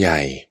ความเป็นให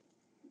ญ่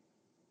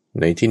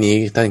ในที่นี้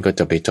ท่านก็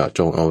จะไปเจาะจ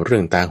งเอาเรื่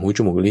องตาหูจ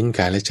มูกลิ้นก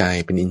ายและใจ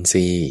เป็นอินท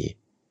รีย์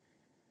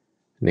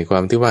ในควา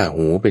มที่ว่า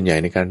หูเป็นใหญ่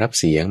ในการรับ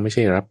เสียงไม่ใ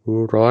ช่รับรู้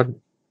รส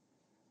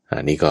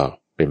อันนี้ก็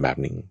เป็นแบบ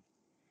หนึ่ง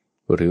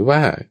หรือว่า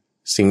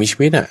สิ่งมีชี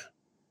วิต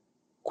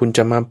คุณจ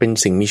ะมาเป็น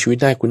สิ่งมีชีวิต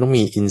ได้คุณต้อง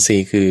มีอินทรี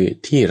ย์คือ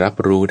ที่รับ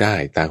รู้ได้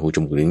ตาหูจ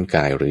มูกลิ้นก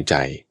ายหรือใจ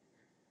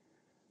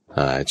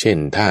เช่น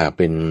ถ้าเ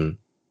ป็น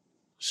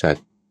สัต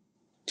ว์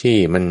ที่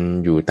มัน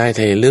อยู่ใต้ท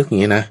ะเลลึกอย่า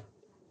งนี้นะ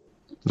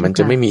มันจ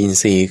ะไม่มีอิน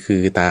ทรีย์คื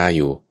อตาอ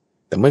ยู่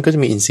แต่มันก็จะ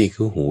มีอินทรีย์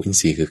คือหูอิน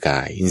ทรีย์คือก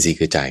ายอินทรีย์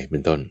คือใจเป็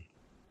นต้น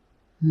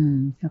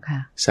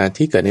สัตว์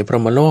ที่เกิดในพร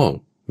หมโลก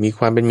มีค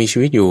วามเป็นมีชี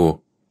วิตอยู่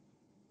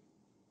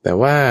แต่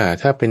ว่า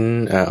ถ้าเป็น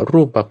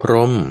รูปประพร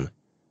หม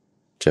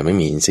จะไม่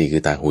มีอินทรีย์คื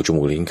อตาหูจ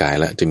มูกลิ้นกาย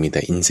แล้วจะมีแ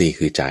ต่อินทรีย์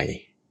คือใจ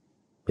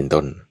เป็น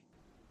ต้น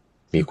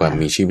มีความ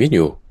มีชีวิตอ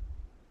ยู่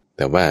แ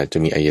ต่ว่าจะ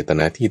มีอายต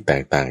นะที่แต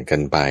กต่างกั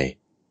นไป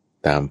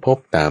ตามภพ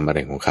ตามอะไร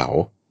ของเขา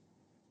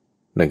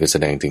นั่นก็แส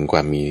ดงถึงคว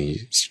ามมี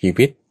ชี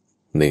วิต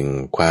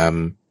1ความ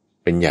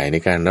เป็นใหญ่ใน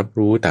การรับ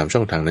รู้ตามช่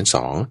องทางนั้น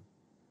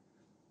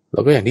2แล้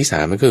วก็อย่างที่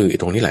3มันก็คือ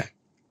ตรงนี้แหละ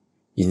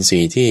อินทรี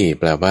ย์ที่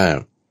แปลว่า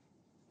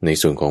ใน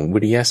ส่วนของวิ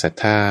ริยะศรัท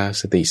ธา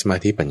สติสมา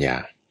ธิปัญญา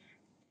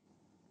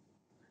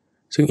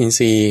ซึ่งอินท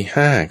รีย์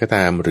5ก็ต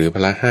ามหรือพ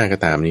ละ5ก็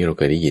ตามนี้เราเ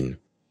คยได้ยิน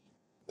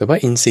แต่ว่า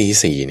อินทรีย์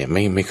4เนี่ย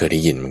ไม่เคยได้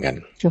ยินเหมือนกัน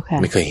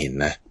ไม่เคยเห็น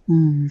นะ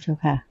เจ้า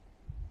ค่ะ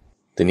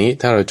ทีนี้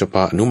ถ้าเราจะพ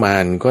ออนุมา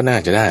นก็น่า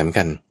จะได้เหมือน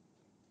กัน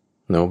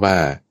เนาะว่า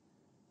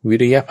วิ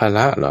ริยะพล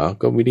ะเหรอ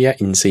ก็วิริยะ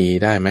อินทรีย์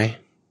ได้ไหม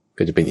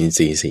ก็จะเป็นอินท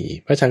รีย์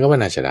4พระอาจารย์ก็ว่า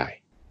น่าจะได้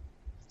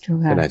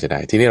ก็น่าจะได้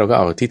ทีนี้เราก็เ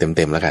อาที่เ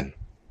ต็มๆแล้วกัน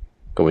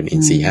ก็เป็นอิ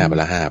นทรีย์5พ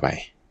ละ5ไป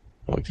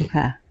โอเค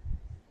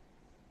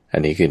อั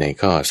นนี้คือใน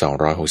ข้อ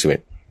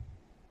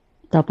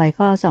261ต่อไป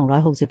ข้อ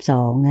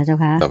262นะเจ้า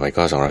ค่ะต่อไป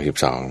ข้อ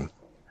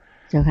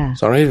212เจ้าค่ะ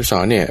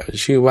212เนี่ย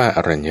ชื่อว่าอ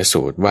รัญญ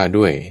สูตรว่า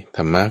ด้วยธ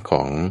รรมะข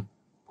อง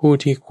ผู้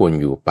ที่ควร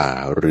อยู่ป่า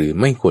หรือ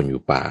ไม่ควรอ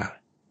ยู่ป่า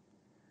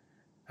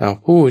เอา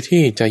ผู้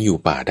ที่จะอยู่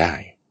ป่าได้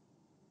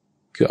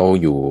คือเอา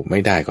อยู่ไม่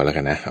ได้ก่อนแล้ว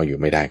กันนะเอาอยู่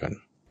ไม่ได้ก่อน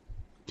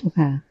เจ้า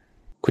ค่ะ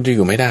คุณจะอ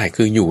ยู่ไม่ได้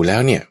คืออยู่แล้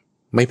วเนี่ย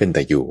ไม่เป็นแ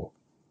ต่อยู่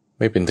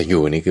ไม่เป็นแต่อ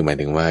ยู่นี่คือหมาย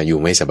ถึงว่าอยู่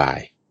ไม่สบาย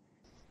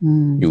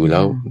อยู่แล้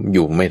วอ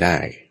ยู่ไม่ได้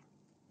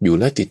อยู่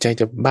แล้วจิตใจ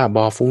จะบ้าบ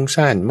อฟุ้ง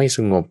ซ่านไม่ส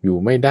งบอยู่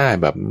ไม่ได้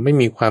แบบไม่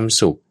มีความ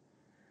สุข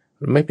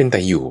ไม่เป็นแ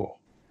ต่อยู่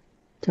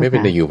ไม่เป็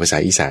นแต่อยู่ภาษา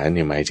อีสานเ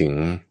นี่ยหมายถึง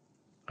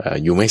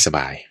อยู่ไม่สบ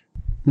าย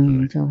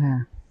เจ้าค่ะ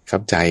ขั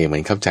บใจเหมือ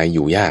นขับใจอ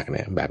ยู่ยากเ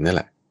นี่ยแบบนั้นแห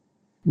ละ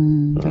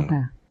เจ้าค่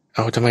ะเอ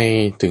าทำไม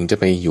ถึงจะ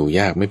ไปอยู่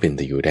ยากไม่เป็นแ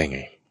ต่อยู่ได้ไง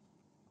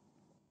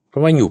เพรา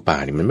ะว่าอยู่ป่า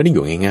นี่มันไม่ได้อ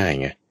ยู่ง่ายๆ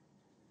ไง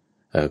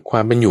คว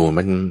ามเป็นอยู่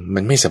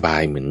มันไม่สบา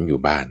ยเหมือนอยู่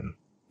บ้าน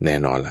แน่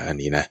นอนละอัน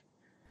นี้นะ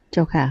เ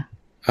จ้าค่ะ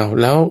เอา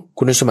แล้ว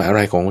คุณสมบัติอะไ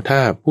รของถ้า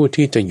ผู้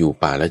ที่จะอยู่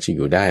ป่าแล้วจะอ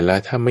ยู่ได้แล้ว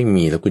ถ้าไม่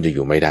มีแล้วคุณจะอ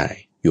ยู่ไม่ได้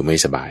อยู่ไม่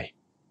สบาย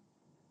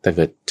ถ้าเ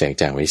กิดแจกแ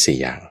จงไว้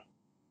4อย่าง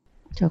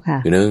เจ้าค่ะ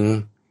คือ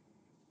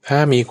1ถ้า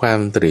มีความ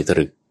ตรึกต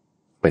รึก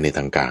ไปในท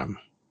างกาม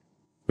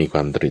มีคว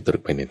ามตรึกตรึ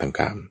กไปในทาง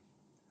กาม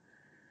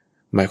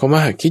หมายความ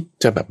ว่าคิด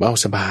จะแบบ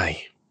สบาย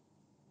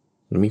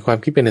มีความ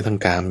คิดเป็นในทาง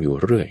กามอยู่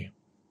เรื่อย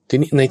ที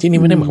นี้ในที่นี้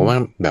ไม่ได้หมายความว่า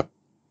แบบ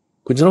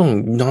คุณจะต้อง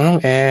นอนห้อง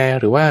แอร์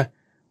หรือว่า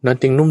นอน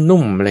เตียง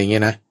นุ่มๆอะไรเงี้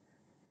ยนะ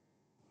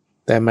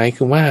แต่หมาย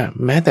คือว่า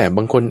แม้แต่บ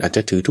างคนอาจจ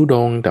ะถือธุด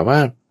งค์แต่ว่า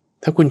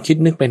ถ้าคุณคิด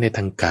นึกไปในท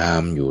างกา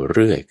มอยู่เ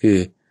รื่อยคือ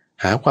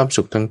หาความ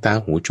สุขทางตา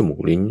หูจมูก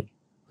ลิ้น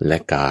และ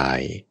กา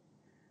ย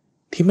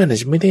ที่มันอาจ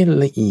จะไม่ได้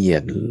ละเอีย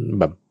ด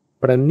แบบ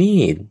ประณี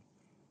ต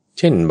เ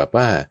ช่นแบบ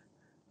ว่า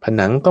ผ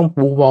นังต้อง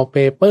ปูวอลเป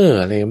เปอร์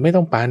อะไรไม่ต้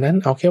องปานนั้น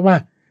เอาแค่ว่า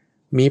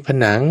มีผ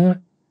นัง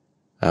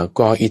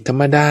ก่ออิฐธร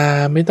รมดา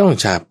ไม่ต้อง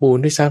ฉาบปูน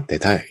ด้วยซ้ำแต่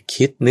ถ้า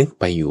คิดนึก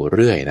ไปอยู่เ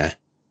รื่อยนะ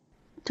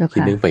คิ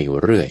ดนึกไปอยู่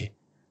เรื่อย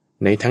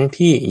ในทั้ง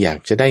ที่อยาก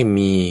จะได้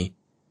มี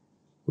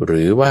ห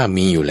รือว่า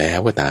มีอยู่แล้ว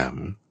ก็ตาม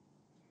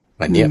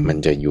อันเนี้ยมัน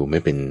จะอยู่ไม่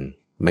เ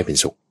ป็น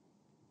สุข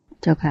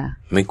เจ้าค่ะ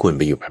ไม่ควรไ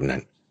ปอยู่แบบนั้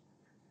น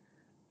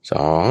ส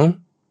อง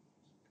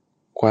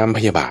ความพ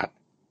ยาบาท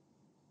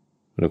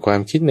หรือความ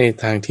คิดใน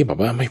ทางที่แบบ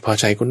ว่าไม่พอ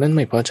ใจคนนั้นไ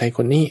ม่พอใจค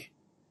นนี้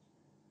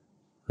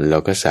แล้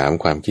วก็สาม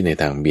ความคิดใน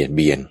ทางเบียดเ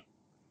บียน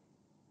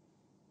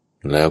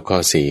แล้วข้อ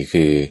สี่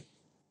คือ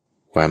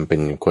ความเป็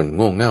นคนโ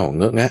ง่เง่า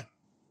เงอะงะ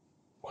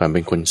ความเป็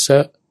นคนเซอ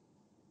ะ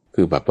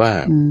คือแบบว่า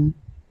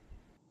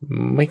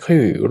ไม่ค่อย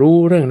รู้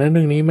เรื่องนั้นเ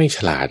รื่องนี้ไม่ฉ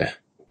ลาด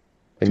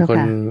เป็นคน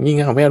งี่เ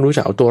ง่าไม่รู้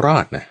จักเอาตัวรอ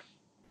ดนะ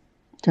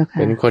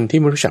เป็นคนที่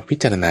ไม่รู้จักพิ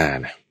จารณา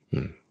นะ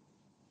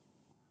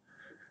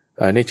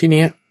ในที่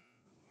นี้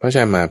พระอาจ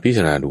ารย์มาพิจ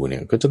ารณาดูเนี่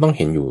ยก็จะต้องเ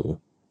ห็นอยู่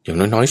อย่าง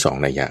น้อยๆ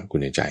2นัยยะคุณ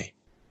ในใจ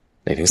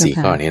ในทั้ง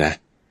4ข้อนี้นะ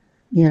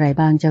มีอะไร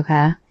บ้างเจ้าค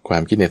ะควา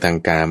มคิดในทาง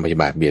การปฏิ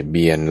บัติเบียดเ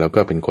บียนแล้วก็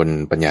เป็นคน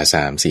ปัญญา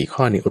3-4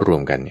ข้อนี้รว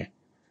มกันเนี่ย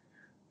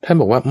ท่าน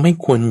บอกว่าไม่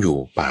ควรอยู่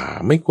ป่า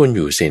ไม่ควรอ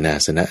ยู่เสนา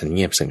สนะอันเ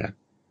งียบสงัด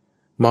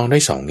มองได้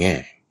2แง่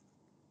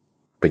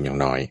เป็นอย่าง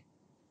น้อย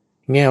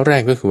แง่แร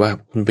กก็คือว่า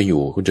คุณไปอ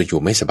ยู่คุณจะอยู่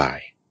ไม่สบาย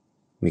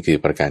นี่คือ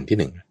ประการที่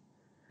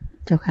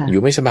1เจ้าค่ะอ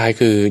ยู่ไม่สบาย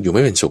คืออยู่ไ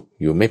ม่เป็นสุข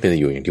อยู่ไม่เป็น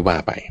อยู่อย่างที่ว่า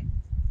ไป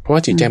เพราะว่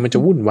าจิตใจมันจะ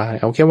วุ่นวาย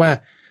เอาแค่ว่า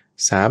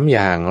3อ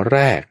ย่างแร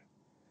ก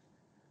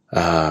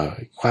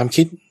ความ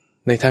คิด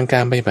ในทางกา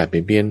รปฏิบัติเบี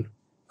ยดเบียน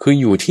คือ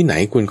อยู่ที่ไหน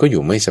คุณก็อ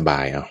ยู่ไม่สบา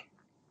ย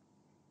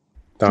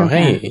ต่อใ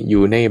ห้อ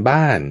ยู่ใน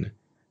บ้าน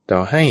ต่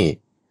อให้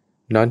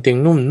นอนเตียง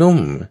นุ่ม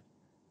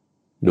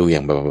ๆดูอย่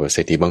างแบบเศ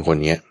รษฐีบางคน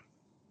เนี้ย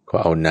ก็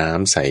เอาน้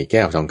ำใส่แ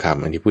ก้วทองค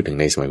ำอันที่พูดถึง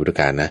ในสมัยพุทธ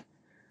กาลนะ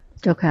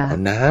เจ้าค่ะเอา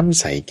น้ำ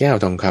ใส่แก้ว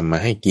ทองคำมา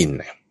ให้กิน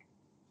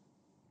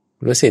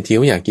แล้วเศรษฐี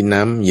ก็อยากกิน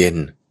น้ำเย็น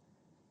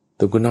แ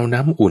ต่คุณเอา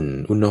น้ำอุ่น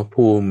อุณห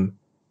ภูมิ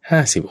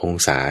50 อง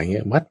ศาเ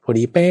งี้ยวัดพอ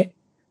ดีเป๊ะ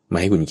มา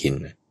ให้คุณกิน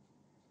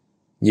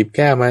หยิบแ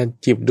ก้วมา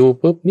จิบดู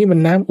ปุ๊บนี่มัน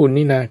น้ำอุ่น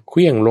นี่นะเค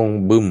ลื่องลง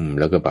บึ้ม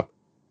แล้วก็แบบ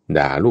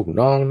ด่าลูก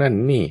น้องนั่น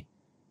นี่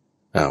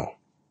อ้าว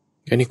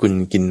อันนี้คุณ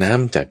กินน้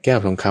ำจากแก้ว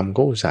ทองคำ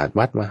ก็อุตส่าห์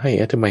วัดมาให้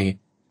ทำไม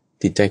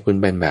จิตใจคุณ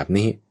เป็นแบบ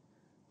นี้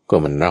ก็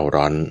มันเร่า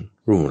ร้อน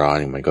รุ่มร้อน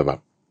มันก็แบบ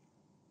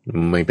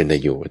ไม่เป็นได้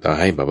อยู่ต่อ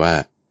ให้แบบว่า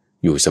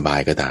อยู่สบาย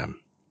ก็ตาม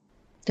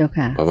เจ้า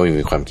ค่ะเพราะว่า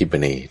มีความคิดไป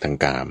ในทาง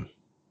กาม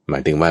หมา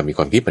ยถึงว่ามีค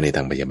วามคิดไปในท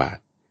างพยาบาท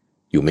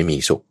อยู่ไม่มี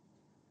สุข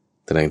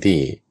ทั้งที่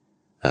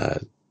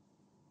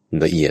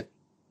ละเอียด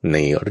ใน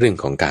เรื่อง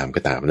ของกาม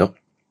ก็ตามเนาะ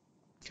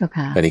เจ้า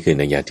ค่ะอันนี้คือ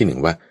นัยยะที่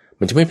1ว่า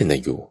มันจะไม่เป็นได้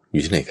อยู่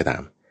ที่ไหนก็ตา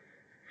ม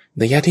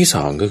นัยยะที่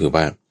2ก็คือ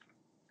ว่า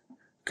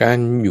การ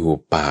อยู่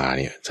ป่าเ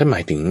นี่ยถ้าหมา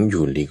ยถึงอ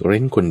ยู่หลีกเร้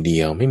นคนเดี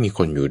ยวไม่มีค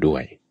นอยู่ด้ว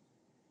ย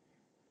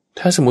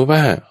ถ้าสมมุติว่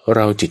าเร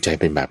าจิตใจ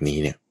เป็นแบบนี้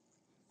เนี่ย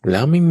แล้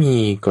วไม่มี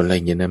กัล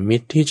ยาณมิ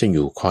ตรที่จะอ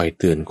ยู่คอย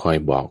เตือนคอย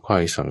บอกคอ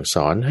ยสั่งส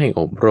อนให้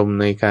อบรม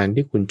ในการ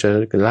ที่คุณจะ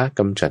ละ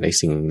กำจัดไอ้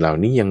สิ่งเหล่า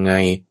นี้ยังไง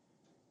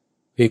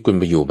ที่คุณ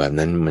ไปอยู่แบบ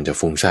นั้นมันจะ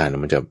ฟุ้งซ่าน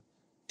มันจะ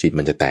จิต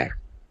มันจะแตก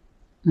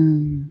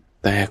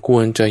แต่คว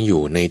รจะอ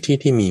ยู่ในที่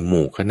ที่มีห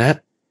มู่คณะ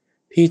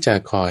ที่จะ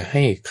คอยใ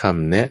ห้ค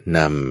ำแนะน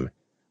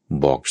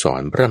ำบอกสอ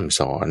นพร่ำ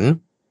สอน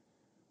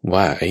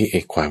ว่าไ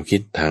อ้ความคิ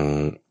ดทาง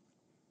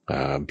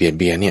เบียด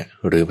เบียนเนี่ย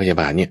หรือพยา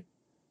บาทเนี่ย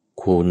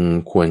คุณ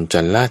ควรจ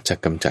ะละจะ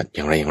กำจัดอ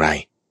ย่างไร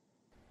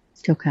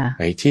เจ้าค่ะ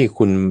ไอ้ที่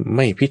คุณไ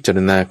ม่พิจาร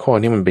ณาข้อ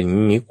นี้มันเป็นอย่า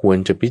งนี้ควร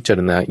จะพิจาร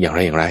ณาอย่าง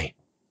ไร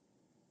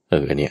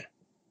อันเนี้ย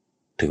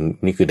ถึง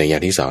นี่คือนัยยะ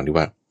ที่2ที่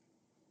ว่า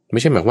ไ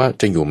ม่ใช่หมายว่า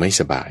จะอยู่ไม่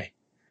สบาย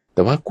แ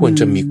ต่ว่าควร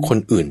จะมีคน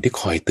อื่นที่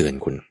คอยเตือน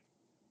คุณ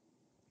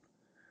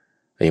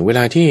อย่างเวล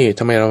าที่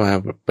ทำไมเรามา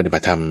ปฏิบั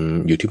ติธรรม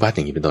อยู่ที่วัดอ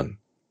ย่างนี้เป็นต้น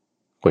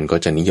คนก็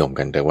จะนิยม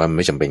กันแต่ว่าไ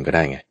ม่จำเป็นก็ไ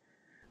ด้ไง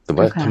แต่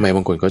ว่าทำไมบ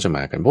างคนก็จะม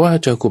ากันเพราะว่า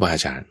เจอครูบาอ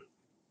าจารย์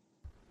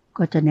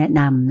ก็จะแนะ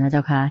นำนะเจ้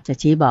าค่ะจะ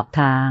ชี้บอก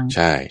ทางใ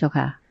ช่เจ้า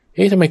ค่ะ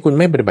ทำไมคุณ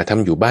ไม่ปฏิบัติธรร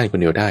มอยู่บ้านคน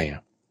เดียวได้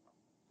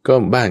ก็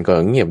บ้านก็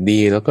เงียบดี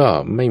แล้วก็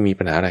ไม่มี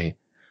ปัญหาอะไร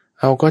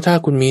เอาก็ถ้า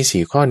คุณมี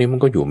4ข้อนี้มัน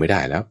ก็อยู่ไม่ได้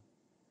แล้ว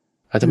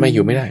ทำไมอ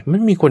ยู่ไม่ได้มั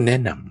นมีคนแนะ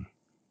น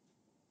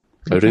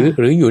ำห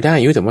รืออยู่ได้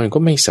อยู่แต่ว่ามันก็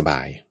ไม่สบ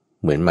าย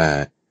เหมือนมา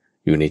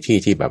อยู่ในที่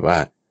ที่แบบว่า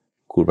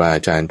ครูบาอ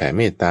าจารย์แผ่เ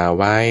มตตา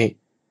ไว้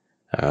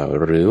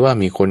หรือว่า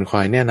มีคนค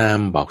อยแนะน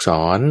ำบอกส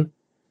อน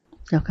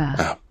เจ้าค่ะ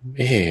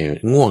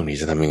ง่วงนี่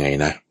จะทำยังไง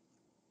นะ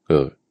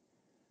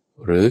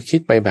หรือคิ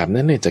ดไปแบบ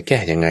นั้นเนี่ยจะแก้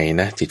ยังไง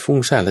นะจิตฟุ้ง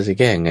ซ่านแล้วจะ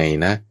แก้ยังไง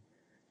นะ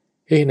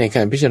ในก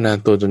ารพิจารณา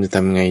ตัวตนจะท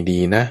ำไงดี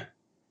นะ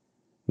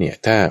เนี่ย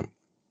ถ้า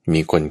มี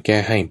คนแก้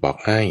ให้บอก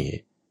ให้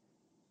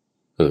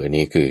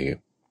นี่คือ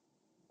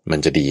มัน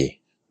จะ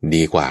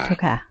ดีกว่า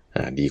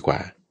ดีกว่า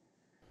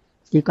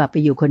ไป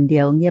อยู่คนเดี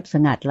ยวเงียบส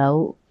งัดแล้ว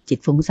จิต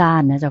ฟุ้งซ่า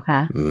นนะเจ้าค่ะ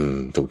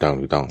ถูกต้อง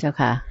เจ้า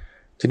ค่ะ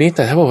ทีนี้แ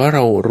ต่ถ้าบอกว่าเร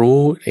ารู้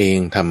เอง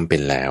ทำเป็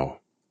นแล้ว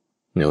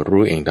เนี่ย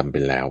รู้เองทำเป็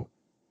นแล้ว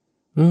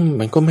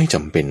มันก็ไม่จ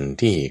ำเป็น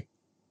ที่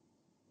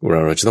เ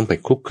ราจะต้องไป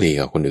คลุกคลี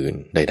กับคนอื่น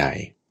ใด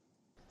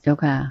ๆเจ้า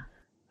ค่ะ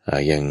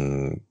อย่าง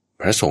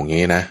พระสงฆ์อย่า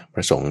งนี้นะพ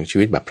ระสงฆ์ชี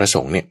วิตแบบพระส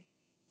งฆ์เนี่ย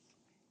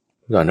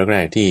ตอนแร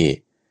กๆที่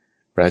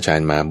พระอาจาร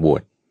ย์มาบว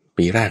ช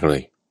ปีแรกเล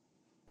ย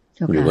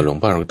อยู่กับหลวง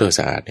พ่อดร.ส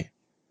ะอาดเนี่ย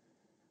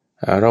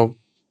เรา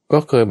ก็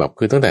เคยแบบ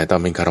คือตั้งแต่ตอน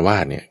เป็นคฤหั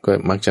สถ์เนี่ยก็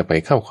มักจะไป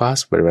เข้าคลาส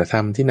ปฏิบัติธร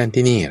รมที่นั่น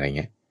ที่นี่อะไรเ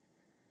งี้ย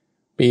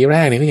ปีแร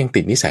กเนี่ยก็ยัง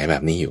ติดนิสัยแบ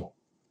บนี้อยู่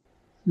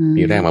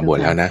ปีแรกมาบวช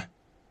แล้วนะ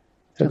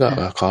แล้วก็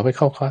ขอไปเ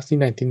ข้าคอร์สที่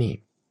นั่นที่นี่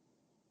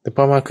แต่พ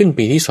อมาขึ้น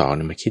ปีที่2เ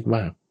นี่ยมาคิดว่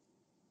า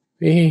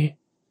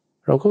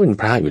เราก็เป็น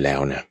พระอยู่แล้ว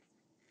นะ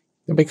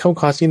ไปเข้า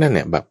คอร์สที่นั่นเ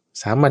นี่ยแบบ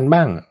3 วัน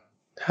บ้าง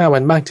5 วั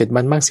นบ้าง7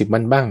 วันบ้าง10 วั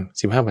นบ้าง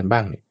15 วันบ้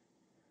างเนี่ย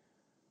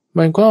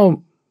มัน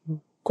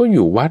ก็อ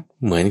ยู่วัด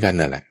เหมือนกัน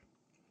นั่นแหละ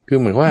คือ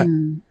เหมือนว่า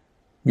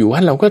อยู่วั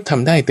ดเราก็ท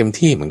ำได้เต็ม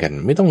ที่เหมือนกัน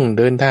ไม่ต้อง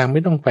เดินทางไ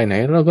ม่ต้องไปไหน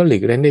เราก็หลี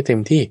กเล่นได้เต็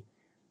มที่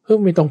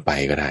ไม่ต้องไป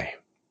ก็ได้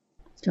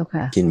เจ้า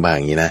ค่ะกินบ้างอ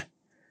ย่างนี้นะ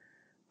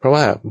เพราะ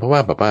ว่า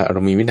แบบว่าเร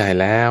ามีวินัย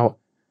แล้ว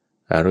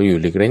เราอยู่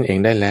หลีกเล่นเอง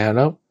ได้แล้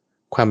ว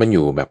ความเป็นอ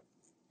ยู่แบบ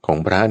ของ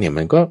พระเนี่ย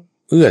มันก็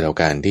เอื้อต่อ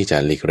การที่จะ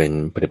หลีกเล่น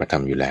ปฏิบัติธร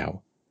รมอยู่แล้ว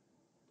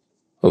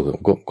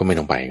ก็ไม่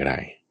ต้องไปก็ได้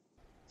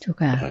เจ้า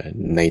ค่ะ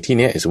ในที่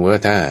นี้สมมติว่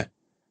าถ้า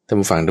ท่าน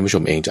ผู้ฟังท่านผู้ช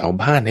มเองจะเอา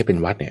บ้านให้เป็น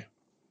วัดเนี่ย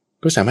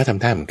ก็สามารถท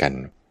ำได้เหมือนกัน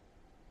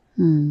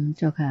เ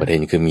จ้าค่ะประเด็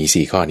นคือมี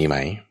4 ข้อนี้ไหม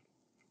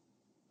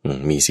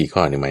มี4 ข้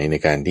อนี้ไหมใน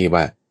การที่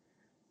ว่า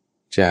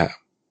จะ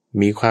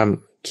มีความ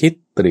คิด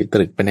ต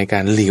รึกไปในกา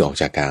รหลีกออก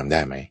จากกามไ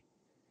ด้ไหม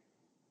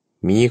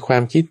มีควา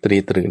มคิดต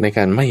รึกในก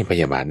ารไม่พ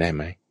ยาบาทได้ไ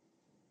หม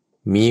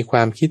มีคว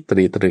ามคิดต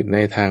รึกใน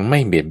ทางไม่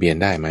เบียดเบียน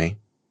ได้ไหม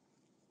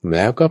แ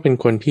ล้วก็เป็น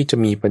คนที่จะ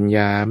มีปัญญ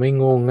าไม่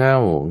โง่เง่า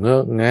เงอ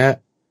ะงะ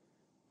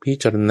พิ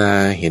จารณา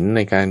เห็นใน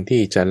การ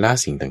ที่จะละ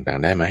สิ่งต่าง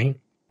ๆได้ไหม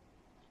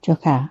เจ้า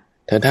ค่ะ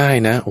ถ้าได้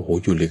นะโอ้โห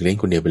อยู่หลีกเล่น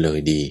คนเดียวไปเลย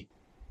ดี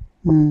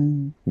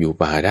อยู่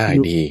ป่าได้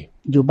ดี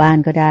อยู่บ้าน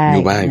ก็ได้อ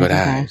ยู่บ้านก็ไ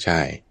ด้ใช่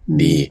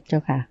ดีเจ้า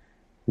ค่ะ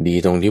ดี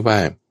ตรงที่ว่า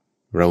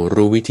เรา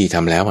รู้วิธีท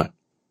ำแล้วอ่ะ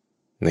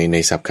ใน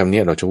ศัพท์คำ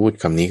นี้เราจะพูด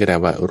คำนี้ก็ได้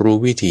ว่ารู้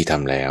วิธีท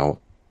ำแล้ว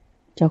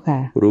เจ้าค่ะ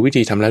รู้วิ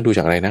ธีทำแล้วดูจ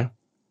ากอะไรนะ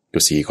ดู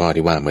4 ข้อ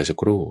ที่ว่าเมื่อสัก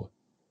ครู่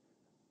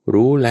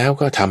รู้แล้ว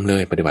ก็ทำเล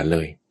ยปฏิบัติเล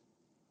ย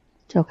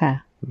เจ้าค่ะ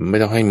ไม่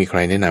ต้องให้มีใคร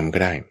แนะนำก็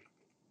ได้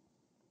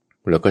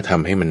แล้วก็ท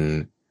ำให้มัน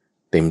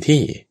เต็ม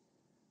ที่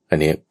อัน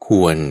นี้ค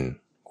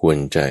วร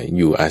จะอ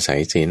ยู่อาศัย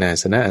เสนา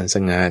สนะอันส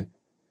งัด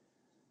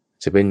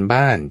จะเป็น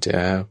บ้านจะ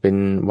เป็น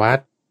วัด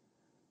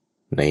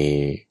ใน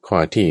ข้อ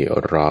ที่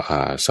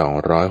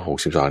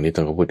262นี้ต้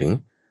องพูดถึง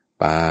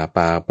ป่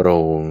าโปร่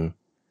ง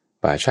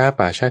ป่า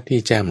ช้าที่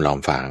แจ่มล้อม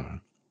ฟาง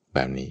แบ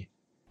บนี้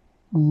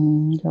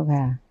เจ้า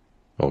ค่ะ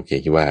โอเค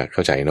คิดว่าเข้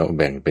าใจเนาะแ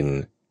บ่งเป็น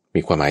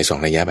มีความหมาย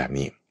2 นัยยะแบบ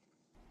นี้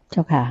เจ้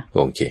าค่ะโ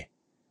อเค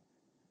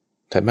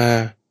ถัดมา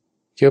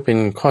คิดว่าเป็น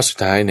ข้อสุด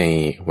ท้ายใน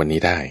วัน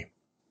นี้ได้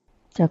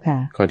เจ้าค่ะ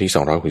ข้อที่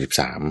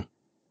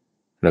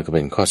263แล้วก็เ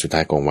ป็นข้อสุดท้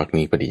ายของวรรค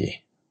นี้พอดี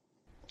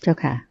เจ้า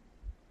ค่ะ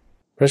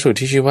พระสูตร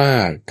ที่ชื่อว่า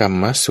กรร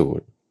มสู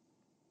ตร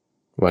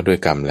ว่าด้วย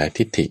กรรมและ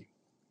ทิฏฐิ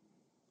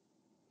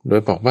โด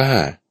ยบอกว่า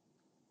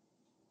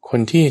คน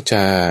ที่จ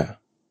ะ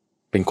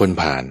เป็นคน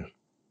ผ่าน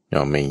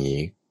ไม่มี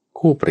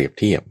คู่เปรียบ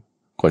เทียบ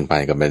คนผ่า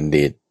นกับบัณ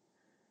ฑิต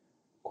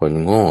คน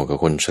โง่กับ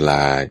คนฉล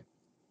าด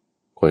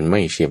คนไม่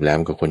เฉียบแหลม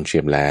กับคนเฉี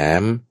ยบแหล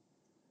ม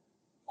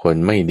คน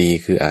ไม่ดี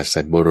คืออ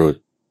สัตบุรุษ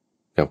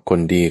กับคน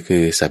ดีคื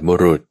อสัตบุ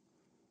รุษ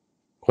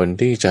คน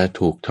ที่จะ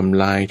ถูกท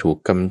ำลายถูก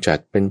กำจัด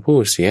เป็นผู้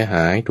เสียห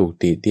ายถูก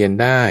ติเตียน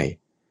ได้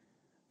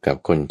กับ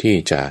คนที่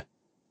จะ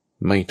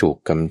ไม่ถูก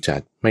กำจั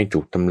ดไม่ถู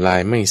กทำลาย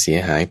ไม่เสีย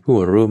หายผู้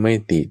รู้ไม่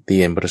ติเตี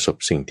ยนประสบ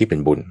สิ่งที่เป็น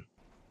บุญ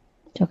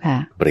เจ้าค่ะ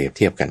เปรียบเ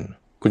ทียบกัน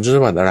คุณส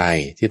มบัติอะไร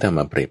ที่ทำม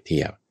าเปรียบเที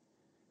ยบ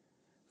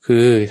คื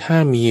อถ้า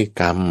มี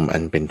กรรมอั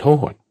นเป็นโท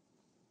ษ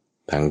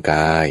ทางก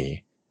าย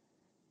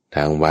ท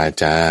างวา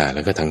จาแ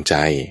ล้วก็ทางใจ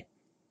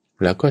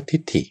แล้วก็ทิ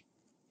ฏฐิ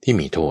ที่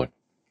มีโทษ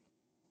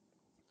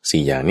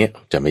4 อย่างเนี้ย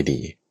จะไม่ดี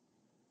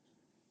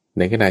ใ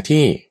นขณะ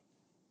ที่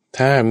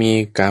ถ้ามี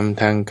กรรม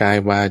ทางกาย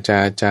วาจา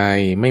ใจ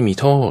ไม่มี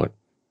โทษ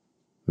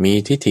มี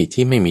ทิฏฐิ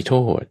ที่ไม่มีโท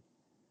ษ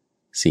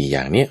4 อ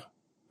ย่างเนี้ย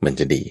มัน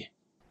จะดี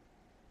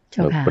เ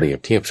ราเปรียบ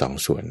เทียบ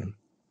2 ส่วน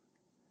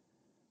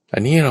อั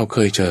นนี้เราเค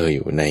ยเจออ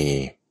ยู่ใน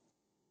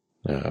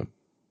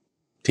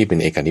ที่เป็น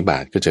เอกนิบา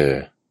ตก็เจอ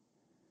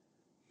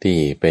ที่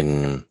เป็น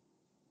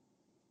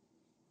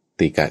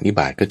ติกนิ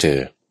บาตก็เจอ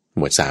ห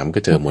มวด3ก็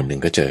เจอหมวด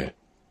1ก็เจอ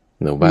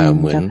หรือว่า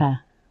เหมือน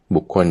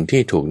บุคคล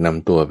ที่ถูกน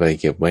ำตัวไป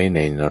เก็บไว้ใน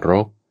นร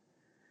ก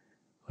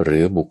หรื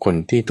อบุคคล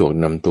ที่ถูก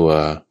นำตัว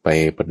ไป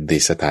ประดิ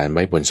ษฐานไ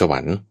ว้บนสวร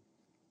รค์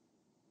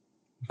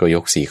ก็ย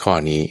ก4 ข้อ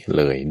นี้เ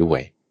ลยด้ว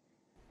ย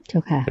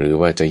หรือ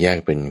ว่าจะแยก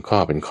เป็นข้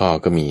อ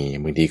ก็มี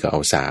บางทีก็เอา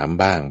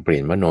3บ้างเปลี่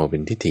ยนมโนเป็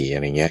นทิฏฐิอะ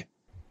ไรเงี้ย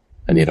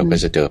อันนี้เราก็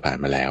จะเจอผ่าน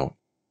มาแล้ว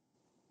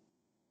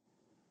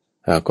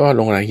ก็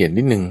ลงรายละเอียด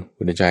นิดนึง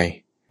คุณใจ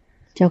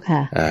เจ้าค่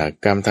ะ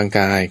กรรมทางก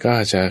ายก็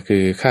จะคื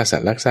อฆ่าสั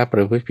ตว์ลักทรัพย์ป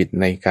ระพฤติผิด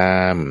ในก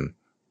าม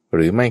ห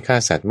รือไม่ฆ่า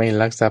สัตว์ไม่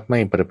ลักทรัพย์ไม่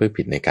ประพฤติ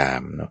ผิดในกา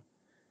มเนาะ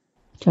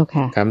เจ้า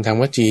ค่ะกรรมทาง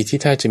วจีที่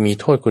ถ้าจะมี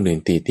โทษคนอื่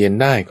นติเตียน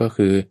ได้ก็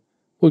คือ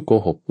พูดโก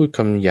หกพูดค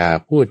ำหยา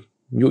พูด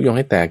ยุยงใ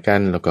ห้แตกกั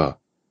นแล้วก็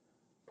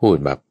พูด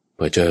แบบเ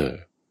พ้อเจ้อ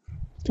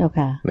เจ้า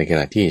ค่ะในขณ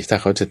ะที่ถ้า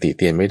เขาจะติเ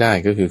ตียนไม่ได้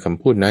ก็คือค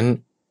ำพูดนั้น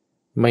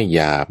ไม่หย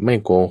าบไม่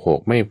โกหก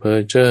ไม่เพ้อ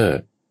เจ้อ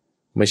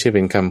ไม่ใช่เ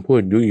ป็นคำพู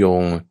ดยุย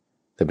ง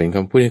แต่เป็นค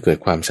ำพูดที่เกิด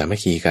ความสามัค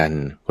คีกัน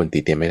คนติ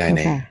เตียนไม่ได้แ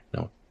น่เน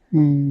าะ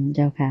เ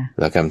จ้าค่ะ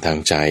แล้วกรรมทาง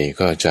ใจ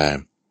ก็จะ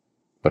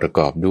ประก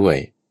อบด้วย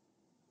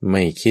ไ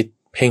ม่คิด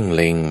เพ่งเ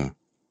ล็ง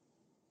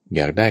อ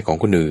ยากได้ของ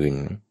คนอื่น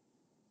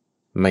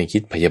ไม่คิ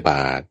ดพยาบ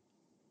าท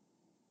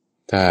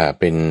ถ้า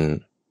เป็น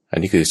อัน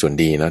นี้คือส่วน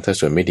ดีเนาะถ้า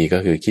ส่วนไม่ดีก็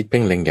คือคิดเ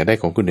พ่งเล็งอยากได้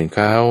ของคนอื่นเ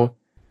ขา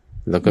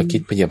แล้วก็คิ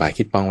ดพยาบาท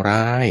คิดปอง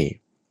ร้าย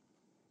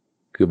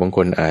คือบางค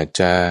นอาจ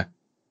จะ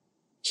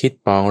คิด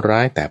ปองร้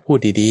ายแต่พูด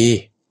ดี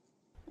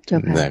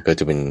ๆนะก็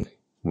จะเป็น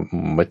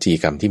วจี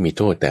กรรมที่มี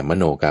โทษแต่ม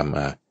โนกรรม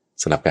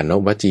สลับกันเนา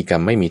ะวจีกรร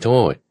มไม่มีโท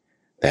ษ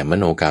แต่ม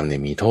โนกรรมเนี่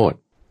ยมีโทษ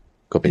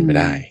ก็เป็นไป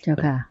ได้เจ้า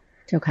ค่ะ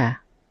เจ้าค่ะ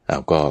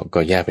ก็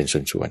แยกเป็นส่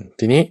วนๆ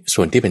ทีนี้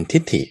ส่วนที่เป็นทิ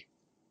ฏฐิ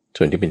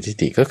ส่วนที่เป็นทิฏ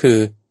ฐิก็คือ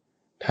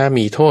ถ้า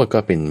มีโทษก็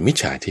เป็นมิจ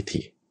ฉาทิฏ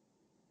ฐิ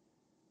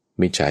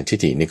มิจฉาทิฏ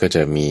ฐินี่ก็จ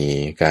ะมี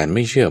การไ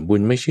ม่เชื่อบุ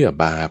ญไม่เชื่อ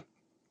บาป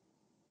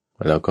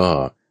แล้วก็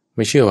ไ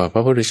ม่เชื่อว่าพร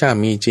ะพุทธเจ้า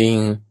มีจริง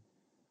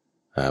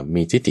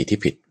มีทิฏฐิที่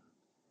ผิด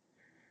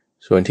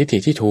ส่วนทิฏฐิ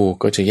ที่ถูก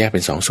ก็จะแยกเป็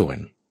น2 ส่วน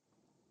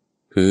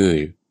คือ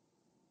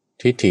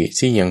ทิฏฐิ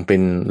ที่ยังเป็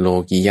นโล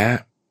กิยะ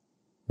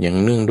ยัง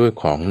เนื่องด้วย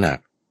ของหนัก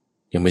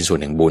ยังเป็นส่วน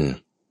แห่งบุญ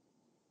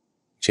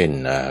เช่น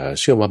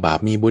เชื่อว่าบาป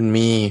มีบุญ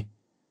มี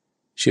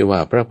เชื่อว่า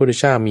พระพุทธ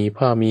เจ้ามี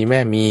พ่อมีแม่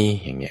มี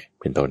อย่างเงี้ย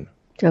เป็นต้น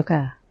เจ้าค่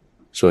ะ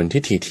ส่วนทิ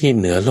ฏฐิที่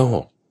เหนือโล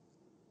ก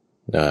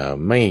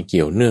ไม่เ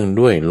กี่ยวเนื่อง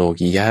ด้วยโล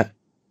กิยะ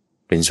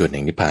เป็นส่วนแ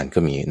ห่งนิพพานก็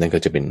มีนั่นก็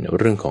จะเป็น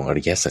เรื่องของอ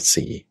ริยสัจ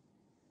สี่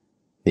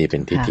นี่เป็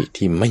นทิฏฐิ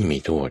ที่ไม่มี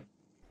โทษ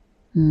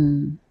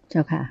เจ้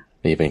าค่ะ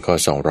นี่เป็นข้อ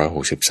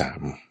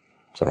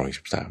263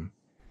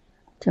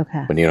เจ้าค่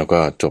ะวันนี้เรา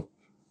ก็จบ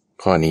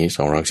ข้อนี้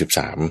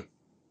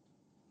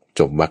213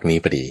จบวรรคนี้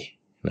พอดี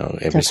เนาะ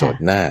เอพิโซด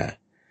หน้า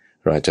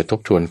เราจะทบ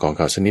ทวนของเ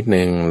ขาสักนิด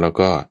นึงแล้ว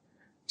ก็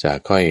จะ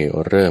ค่อย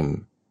เริ่ม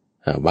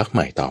วรรคให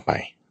ม่ต่อไป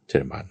เจ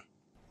ริญพร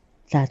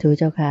สาธุ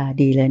เจ้าค่ะ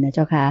ดีเลยนะเ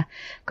จ้าค่ะ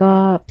ก็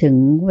ถึง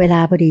เวลา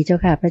พอดีเจ้า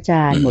ค่ะพระอาจ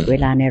ารย์หมดเว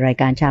ลาในราย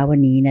การเช้าวัน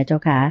นี้นะเจ้า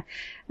ค่ะ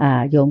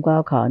โยมก็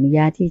ขออนุญ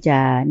าตที่จะ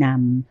น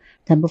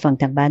ำท่านผู้ฟัง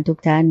ทางบ้านทุก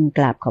ท่านก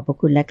ราบขอบพระ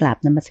คุณและกราบ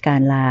นมัสกา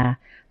รลา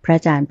พระอ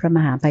าจารย์พระม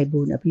หาไพ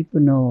บูลย์อภิปุ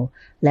โน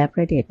และพร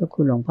ะเดชพระ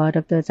คุณหลวงพ่อด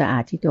ร.สะอา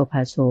ดทิโตภ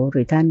าโสห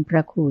รือท่านพร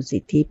ะครูสิ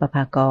ทธิประภ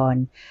ากร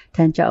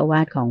ท่านเจ้าอาว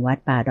าสของวัด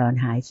ป่าดอน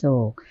หายโศ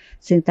ก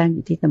ซึ่งตั้งอ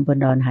ยู่ที่ตำบล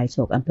ดอนหายโศ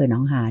กอำเภอหน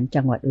องหาน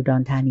จังหวัดอุด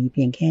รธานีเ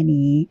พียงแค่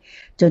นี้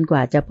จนกว่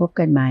าจะพบ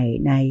กันใหม่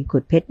ในขุ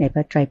ดเพชรในพร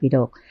ะไตรปิฎ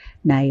ก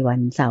ในวั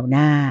นเสาร์ห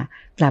น้า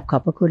กราบขอ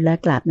บพระคุณและ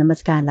กราบนมั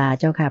สการลา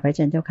เจ้าค่ะพระอาจ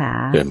ารย์เจ้าค่ะ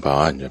เจริญพ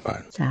ร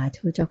สา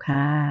ธุเจ้าค่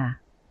ะ